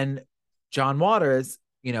 And then John Waters,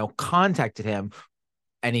 contacted him,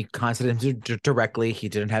 and he contacted him directly. He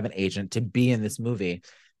didn't have an agent, to be in this movie.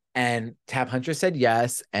 And Tab Hunter said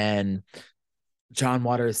yes. And John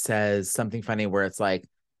Waters says something funny, where it's like,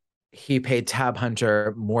 he paid Tab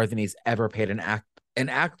Hunter more than he's ever paid an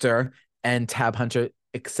actor, and Tab Hunter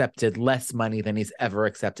accepted less money than he's ever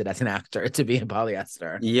accepted as an actor to be in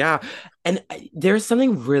polyester. Yeah. And there's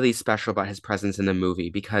something really special about his presence in the movie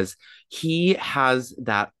because he has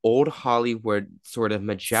that old Hollywood sort of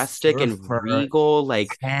majestic and Surfer, regal, like,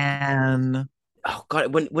 tan, oh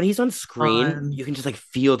God, when he's on screen, fun. you can just like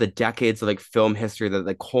feel the decades of like film history that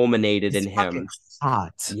like culminated in He's fucking him.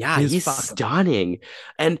 hot. Yeah, He's he's fucking. stunning.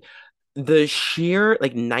 And the sheer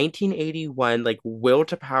like 1981 like will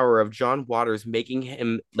to power of John Waters making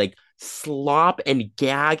him like slop and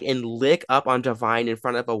gag and lick up on Divine in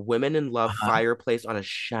front of a women in love Uh-huh. fireplace on a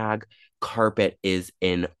shag carpet is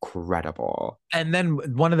incredible. And then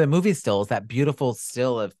one of the movie stills, that beautiful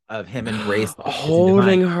still of him embracing Divine,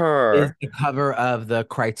 Holding is her. the cover of the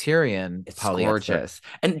Criterion It's polyester. gorgeous.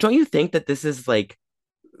 And don't you think that this is like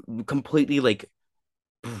completely like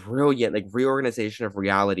brilliant like reorganization of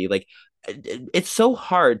reality? Like it's so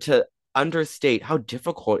hard to understate how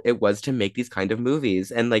difficult it was to make these kind of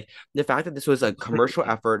movies. And like the fact that this was a commercial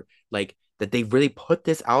Crazy. effort, like that they really put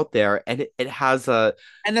this out there and it has a,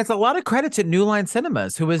 And that's a lot of credit to New Line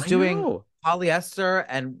Cinemas, who was I doing know, Polyester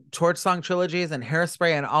and Torch Song trilogies and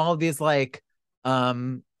Hairspray and all of these like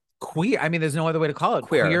um queer, I mean, there's no other way to call it,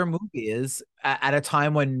 queer queer. movies at a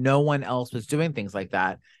time when no one else was doing things like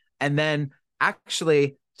that. And then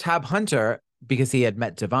actually Tab Hunter, because he had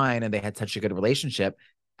met Divine and they had such a good relationship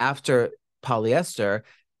after Polyester,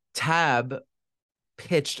 Tab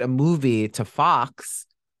pitched a movie to Fox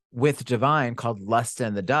with Divine called Lust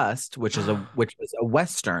and the Dust, which was a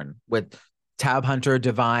western with Tab Hunter,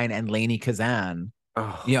 Divine, and Lainey Kazan. You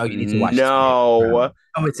Oh know, you need to watch this movie. no.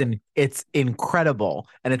 Oh, it's incredible,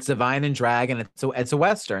 and it's Divine and drag, and it's a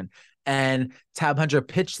western. And Tab Hunter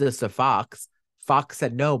pitched this to Fox. Fox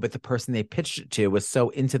said no, but the person they pitched it to was so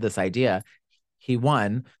into this idea. He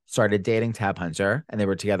won, started dating Tab Hunter, and they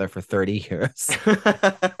were together for 30 years.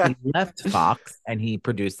 He left Fox and he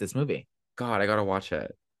produced this movie. God, I gotta watch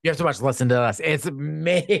it. You have to watch Listen to Us. It's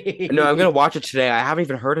amazing. No, I'm gonna watch it today. I haven't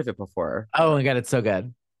even heard of it before. Oh my God, it's so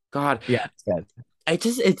good. God, Yeah, it's good.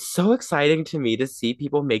 it's so exciting to me to see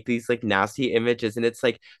people make these like nasty images. And it's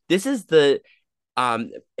like, this is the,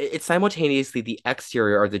 it's simultaneously the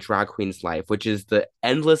exterior of the drag queen's life, which is the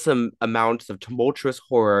endless amounts of tumultuous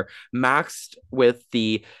horror maxed with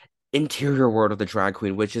the interior world of the drag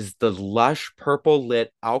queen, which is the lush, purple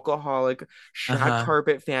lit, alcoholic, shag Uh-huh.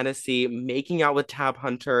 carpet fantasy, making out with Tab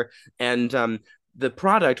Hunter, and the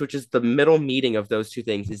product, which is the middle meeting of those two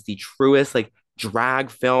things, is the truest like drag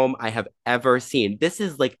film I have ever seen. This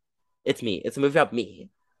is like, it's me. It's a movie about me.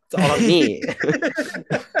 It's all about me.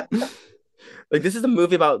 Like this is a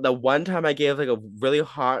movie about the one time I gave like a really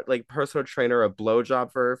hot like personal trainer a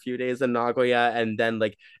blowjob for a few days in Nagoya, and then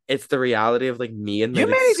like it's the reality of like me and my You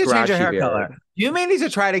like may need to change your scratchy hair beard. color. You may need to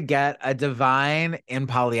try to get a Divine in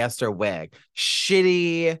polyester wig.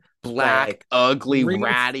 Shitty, Black, like ugly,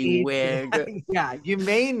 ratty greasy. wig. Yeah, you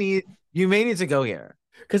may need to go here.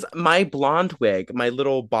 Because my blonde wig, my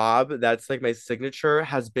little bob, that's like my signature,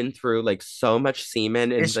 has been through like so much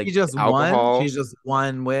semen and Is she like just one? alcohol. She's just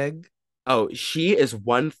one wig. Oh, she is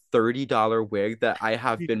one $30 wig that I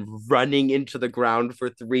have been running into the ground for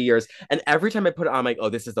 3 years. And every time I put it on, I'm like, oh,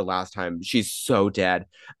 this is the last time. She's so dead.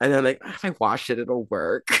 And then I'm like, if I wash it, it'll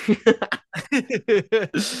work.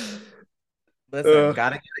 Listen, Ugh.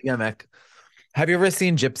 gotta get a gimmick. Have you ever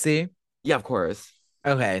seen Gypsy? Yeah, of course.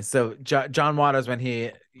 Okay, so John Waters, when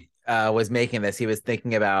he was making this, he was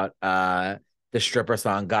thinking about the stripper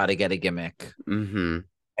song "Gotta Get a Gimmick," Hmm.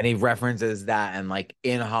 and he references that, and like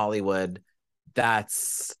in Hollywood,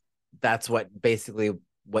 that's what basically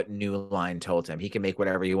what New Line told him. He can make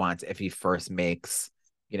whatever he wants if he first makes,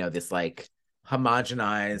 this like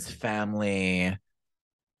homogenized family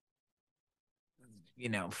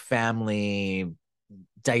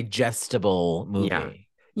digestible Yeah. movie.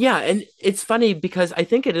 Yeah, and it's funny because I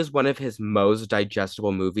think it is one of his most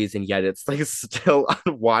digestible movies, and yet it's like still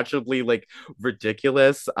unwatchably like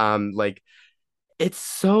ridiculous. Like it's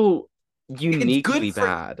so It's good uniquely for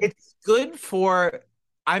bad. it's good for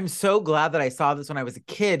I'm so glad that I saw this when I was a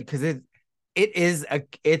kid because it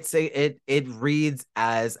reads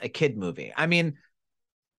as a kid movie. I mean,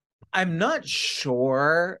 I'm not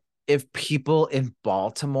sure if people in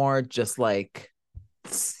Baltimore just like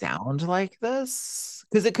sound like this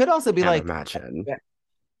because it could also be Can't like, imagine.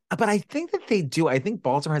 but I think that they do. I think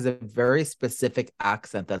Baltimore has a very specific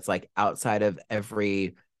accent that's like outside of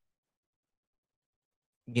every,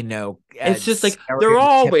 It's just like they're stereotypical.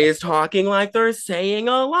 always talking like they're saying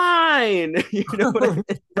a line. You know what I mean?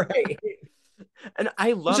 Right. And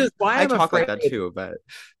I Which love is why I I'm talk like afraid that too, but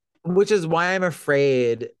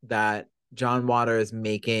that John Waters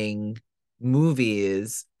making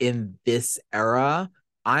movies in this era.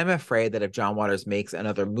 I'm afraid that if John Waters makes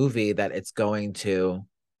another movie, that it's going to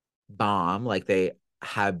bomb like they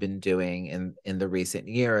have been doing in the recent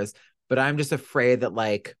years. But I'm just afraid that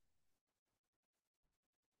like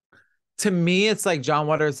to me, it's like John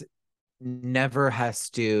Waters never has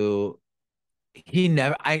to. He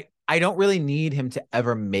never. I don't really need him to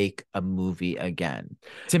ever make a movie again.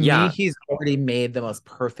 To me, yeah, he's already made the most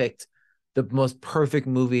perfect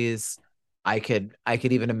movies I could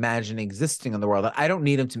even imagine existing in the world. I don't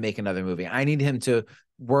need him to make another movie. I need him to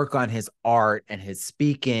work on his art and his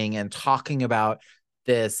speaking and talking about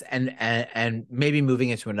this and maybe moving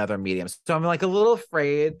into another medium. So I'm like a little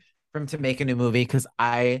afraid for him to make a new movie because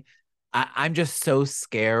I'm just so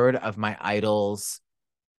scared of my idols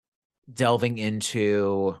delving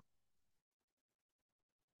into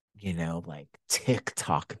like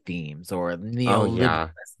TikTok themes or Oh neoliberalism. yeah.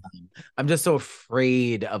 I'm just so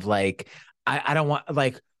afraid of I don't want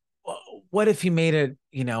what if he made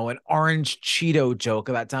an orange Cheeto joke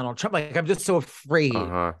about Donald Trump? Like I'm just so afraid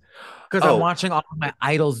Uh-huh. because I'm Oh, watching all of my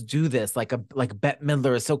idols do this. Like Bette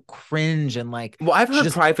Midler is so cringe and well, I've she heard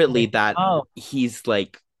just privately that oh he's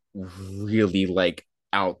like really like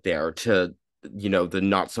out there to the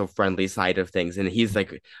not so friendly side of things, and he's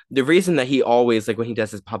like the reason that he always like when he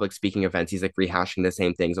does his public speaking events he's like rehashing the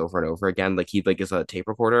same things over and over again, like he like is a tape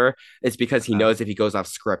recorder. It's because he knows if he goes off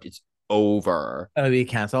script it's over. be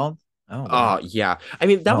canceled. Oh Oh Lord. yeah, I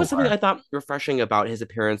mean that Oh was something Lord. I thought refreshing about his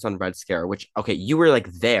appearance on Red Scare, which okay, you were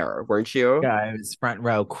like there, weren't you? Yeah, I was front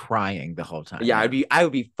row crying the whole time. Yeah, Yeah. I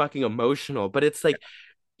would be fucking emotional, but it's like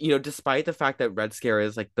despite the fact that Red Scare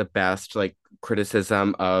is like the best like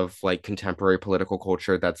criticism of like contemporary political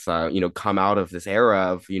culture that's come out of this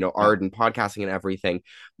era of Yeah. art and podcasting and everything,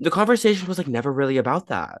 the conversation was like never really about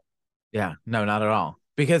that. Yeah. No, not at all.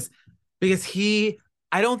 Because he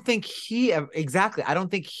I don't think he exactly. I don't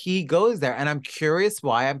think he goes there. And I'm curious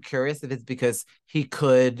why. I'm curious if it's because he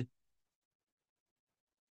could.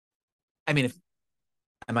 I mean, if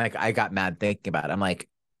I'm like, I got mad thinking about it. I'm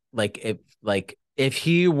if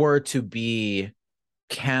he were to be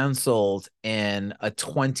canceled in a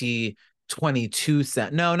 2022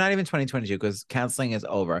 sense, no, not even 2022, because canceling is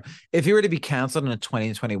over. If he were to be canceled in a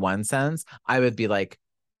 2021 sense, I would be like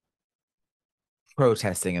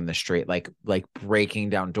protesting in the street, like breaking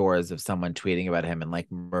down doors of someone tweeting about him and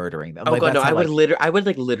like murdering them. Oh Like god, no, that's how like I would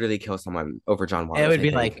like literally kill someone over John it Waters, would I be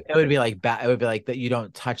think. like it would be like bad. It would be like that you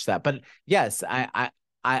don't touch that. But yes,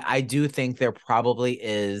 I do think there probably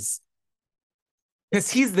is because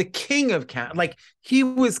he's the king of like he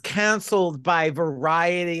was canceled by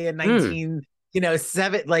Variety in Mm.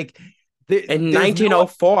 7 like In there's no one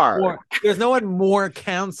 1904. more there's no one more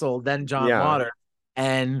canceled than John Yeah. Waters.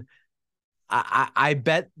 And I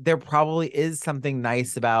bet there probably is something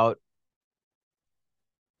nice about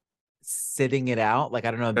sitting it out. Like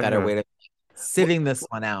I don't know a better Uh-huh. way to sitting this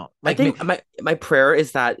one out. I Like think my prayer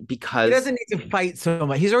is that he because doesn't need to fight so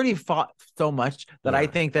much. He's already fought so much that I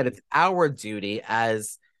yeah. think that it's our duty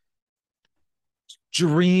as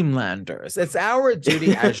Dreamlanders. It's our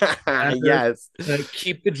duty as Dreamlanders Yes. to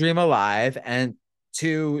keep the dream alive and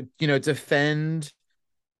to, defend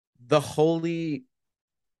the holy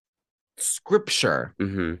scripture,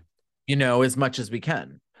 Hmm. as much as we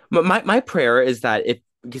can. My prayer is that if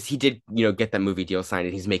because he did get that movie deal signed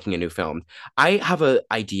and he's making a new film. I have a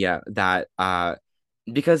idea that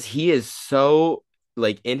because he is so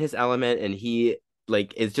like in his element and he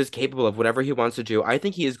like is just capable of whatever he wants to do, I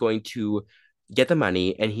think he is going to get the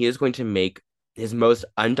money and he is going to make his most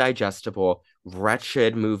undigestible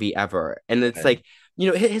wretched movie ever. And it's Okay.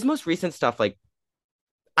 like his most recent stuff, like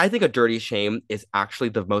I think A Dirty Shame is actually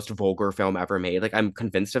the most vulgar film ever made. Like I'm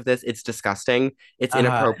convinced of this. It's disgusting. It's No,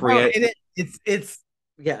 inappropriate. it's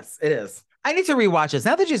yes, it is. I need to rewatch this.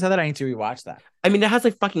 Now that you said that, I need to rewatch that. I mean, it has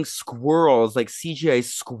like fucking squirrels, like CGI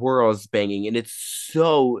squirrels banging, and it's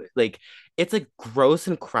so like it's like gross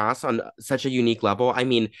and crass on such a unique level. I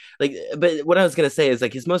mean, like, but what I was gonna say is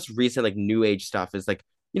like his most recent like new age stuff is like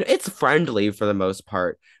it's friendly for the most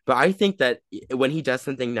part, but I think that when he does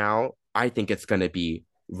something now, I think it's gonna be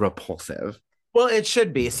repulsive. Well, it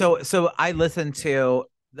should be. So I listened to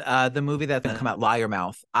the movie that's come out, Liar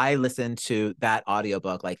Mouth. I listened to that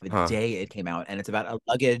audiobook like the Huh. day it came out, and it's about a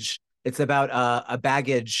luggage. It's about a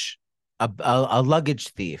baggage, a luggage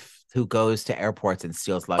thief who goes to airports and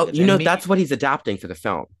steals Oh, luggage. And me, that's what he's adapting for the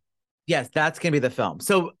film. yes, that's gonna be the film.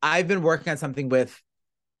 So I've been working on something with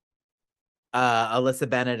Alyssa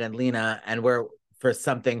Bennett and Lena, and we're for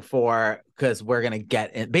something for because we're gonna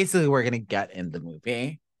get in. Basically, we're gonna get in the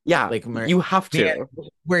movie. Yeah, Like you have yeah, to.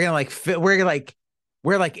 we're gonna like fit. We're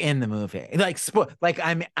like in the movie. Like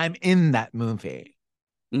I'm in that movie,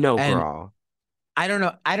 No, and girl. I don't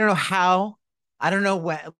know how. I don't know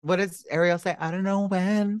when. What does Ariel say? I don't know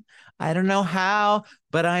when. I don't know how,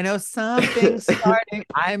 but I know something's starting.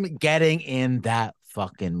 I'm getting in that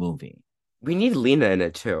fucking movie. We need Lena in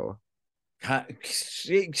it too.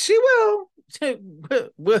 She will.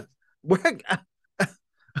 We're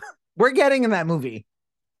we're getting in that movie.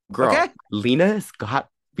 Girl, Okay. Lena's got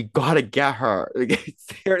we gotta get her.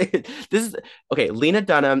 This is okay. Lena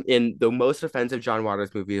Dunham in the most offensive John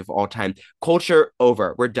Waters movie of all time. Culture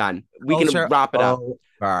over. We're done. We can Culture wrap it up.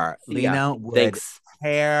 over. See ya. Lena would Thanks.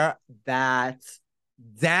 tear that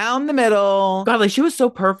down the middle. God, like she was so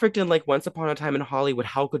perfect in like Once Upon a Time in Hollywood.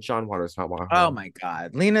 How could John Waters not want her? Oh my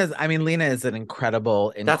God. Lena is an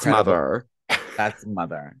incredible, That's incredible. Mother. That's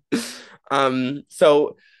Mother.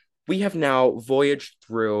 So we have now voyaged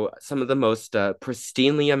through some of the most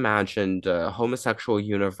pristinely imagined homosexual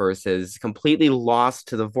universes, completely lost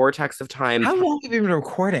to the vortex of time. How long have you been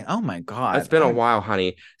recording? Oh my It's God. been a Oh, while,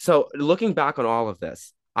 honey. So, looking back on all of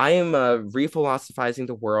this, I am re-philosophizing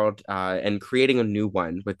the world and creating a new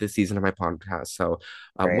one with this season of my podcast. So,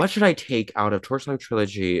 great. what should I take out of Torchlight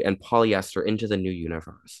Trilogy and Polyester into the new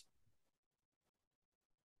universe?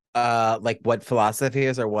 Like what philosophy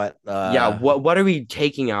is or what Yeah, what are we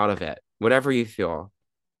taking out of it? Whatever you feel.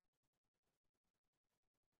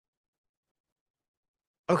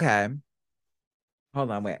 okay.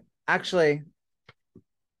 Hold on, wait. Actually,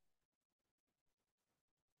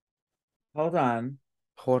 hold on.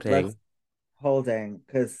 Let's Holding. holding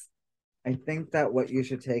because I think that what you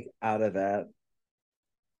should take out of it,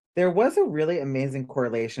 there was a really amazing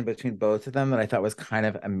correlation between both of them that I thought was kind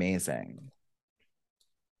of amazing.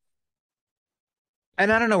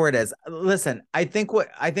 And I don't know where it is. Listen, I think what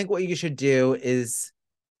you should do is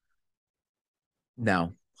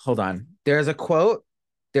no, hold on. There's a quote.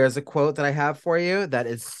 There's a quote that I have for you that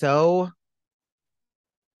is so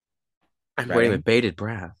I'm waiting ready. with bated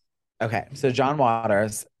breath. Okay, so John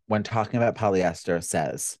Waters, when talking about polyester,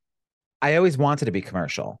 says, I always wanted to be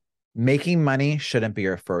commercial. Making money shouldn't be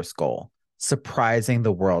your first goal. Surprising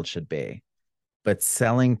the world should be. But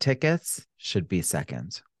selling tickets should be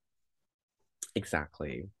second.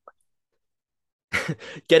 Exactly.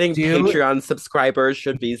 Getting Do you- Patreon subscribers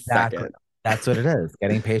should be Exactly. second. That's what it is.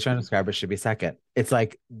 Getting Patreon subscribers should be second. It's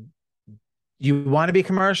like you want to be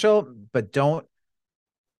commercial, but don't.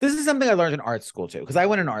 This is something I learned in art school too, because I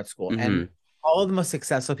went in art school and all of the most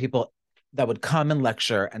successful people that would come and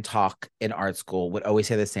lecture and talk in art school would always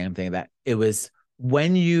say the same thing, that it was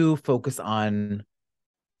when you focus on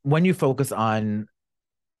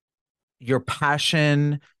your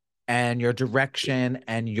passion and your direction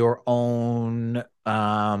and your own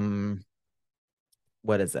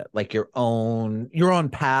what is it, like your own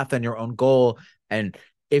path and your own goal, and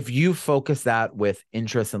if you focus that with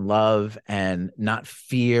interest and love and not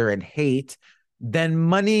fear and hate, then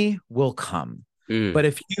money will come. But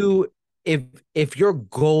if your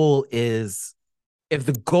goal is, if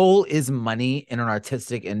the goal is money in an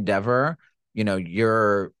artistic endeavor,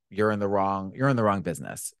 you're in the wrong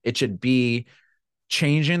business. It should be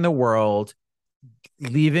changing the world,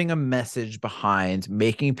 leaving a message behind,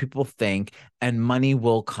 making people think, and money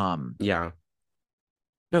will come. Yeah.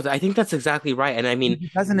 No, I think that's exactly right. And I mean,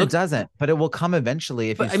 it doesn't, but it will come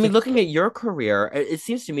eventually. Looking at your career, it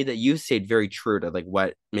seems to me that you stayed very true to like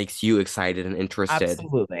what makes you excited and interested.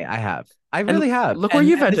 Absolutely, I really have. Look where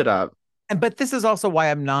you've ended up. But this is also why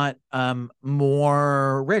I'm not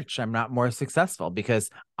more rich. I'm not more successful, because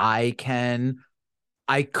I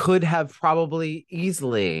could have probably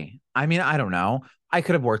easily. I mean, I don't know. I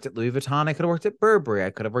could have worked at Louis Vuitton. I could have worked at Burberry. I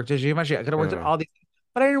could have worked at Givenchy. I could have worked at all these,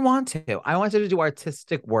 but I didn't want to. I wanted to do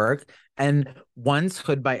artistic work. And once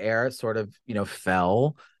Hood by Air sort of,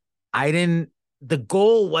 fell, the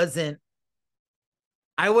goal wasn't,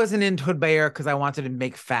 I wasn't in Hood by Air because I wanted to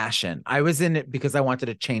make fashion. I was in it because I wanted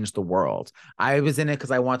to change the world. I was in it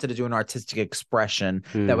because I wanted to do an artistic expression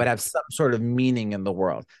that would have some sort of meaning in the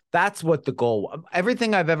world. That's what the goal.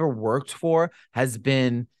 Everything I've ever worked for has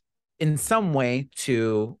been in some way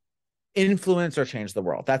to influence or change the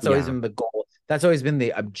world. That's always been the goal. That's always been the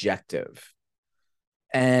objective.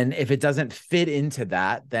 And if it doesn't fit into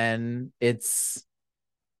that, then I'm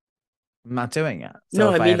not doing it.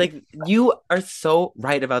 So no, I mean, you are so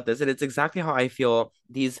right about this. And it's exactly how I feel.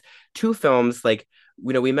 These two films,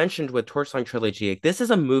 we mentioned with Torchlight Trilogy, this is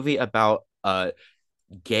a movie about a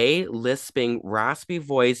gay, lisping, raspy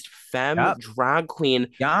voiced femme drag queen.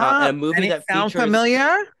 A movie that sound features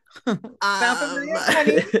familiar?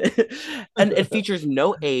 And it features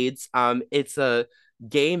no AIDS. It's a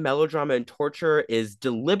gay melodrama, and torture is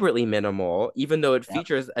deliberately minimal, even though it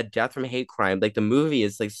features a death from hate crime. Like the movie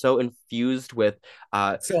is so infused with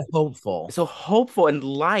so hopeful and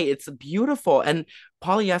light. It's beautiful. And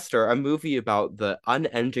Polyester, a movie about the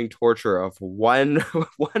unending torture of one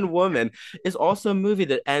woman, is also a movie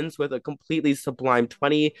that ends with a completely sublime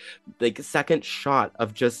 20-second shot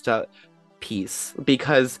of just peace,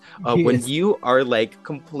 because when you are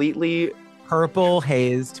completely purple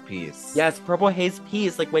hazed peace. Yes, purple hazed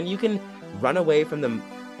peace. When you can run away from the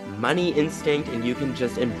money instinct and you can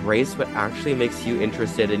just embrace what actually makes you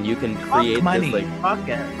interested, and you can create money. This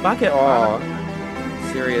fuck it all.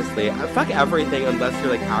 Seriously, fuck everything unless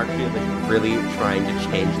you're actually really trying to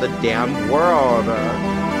change the damn world.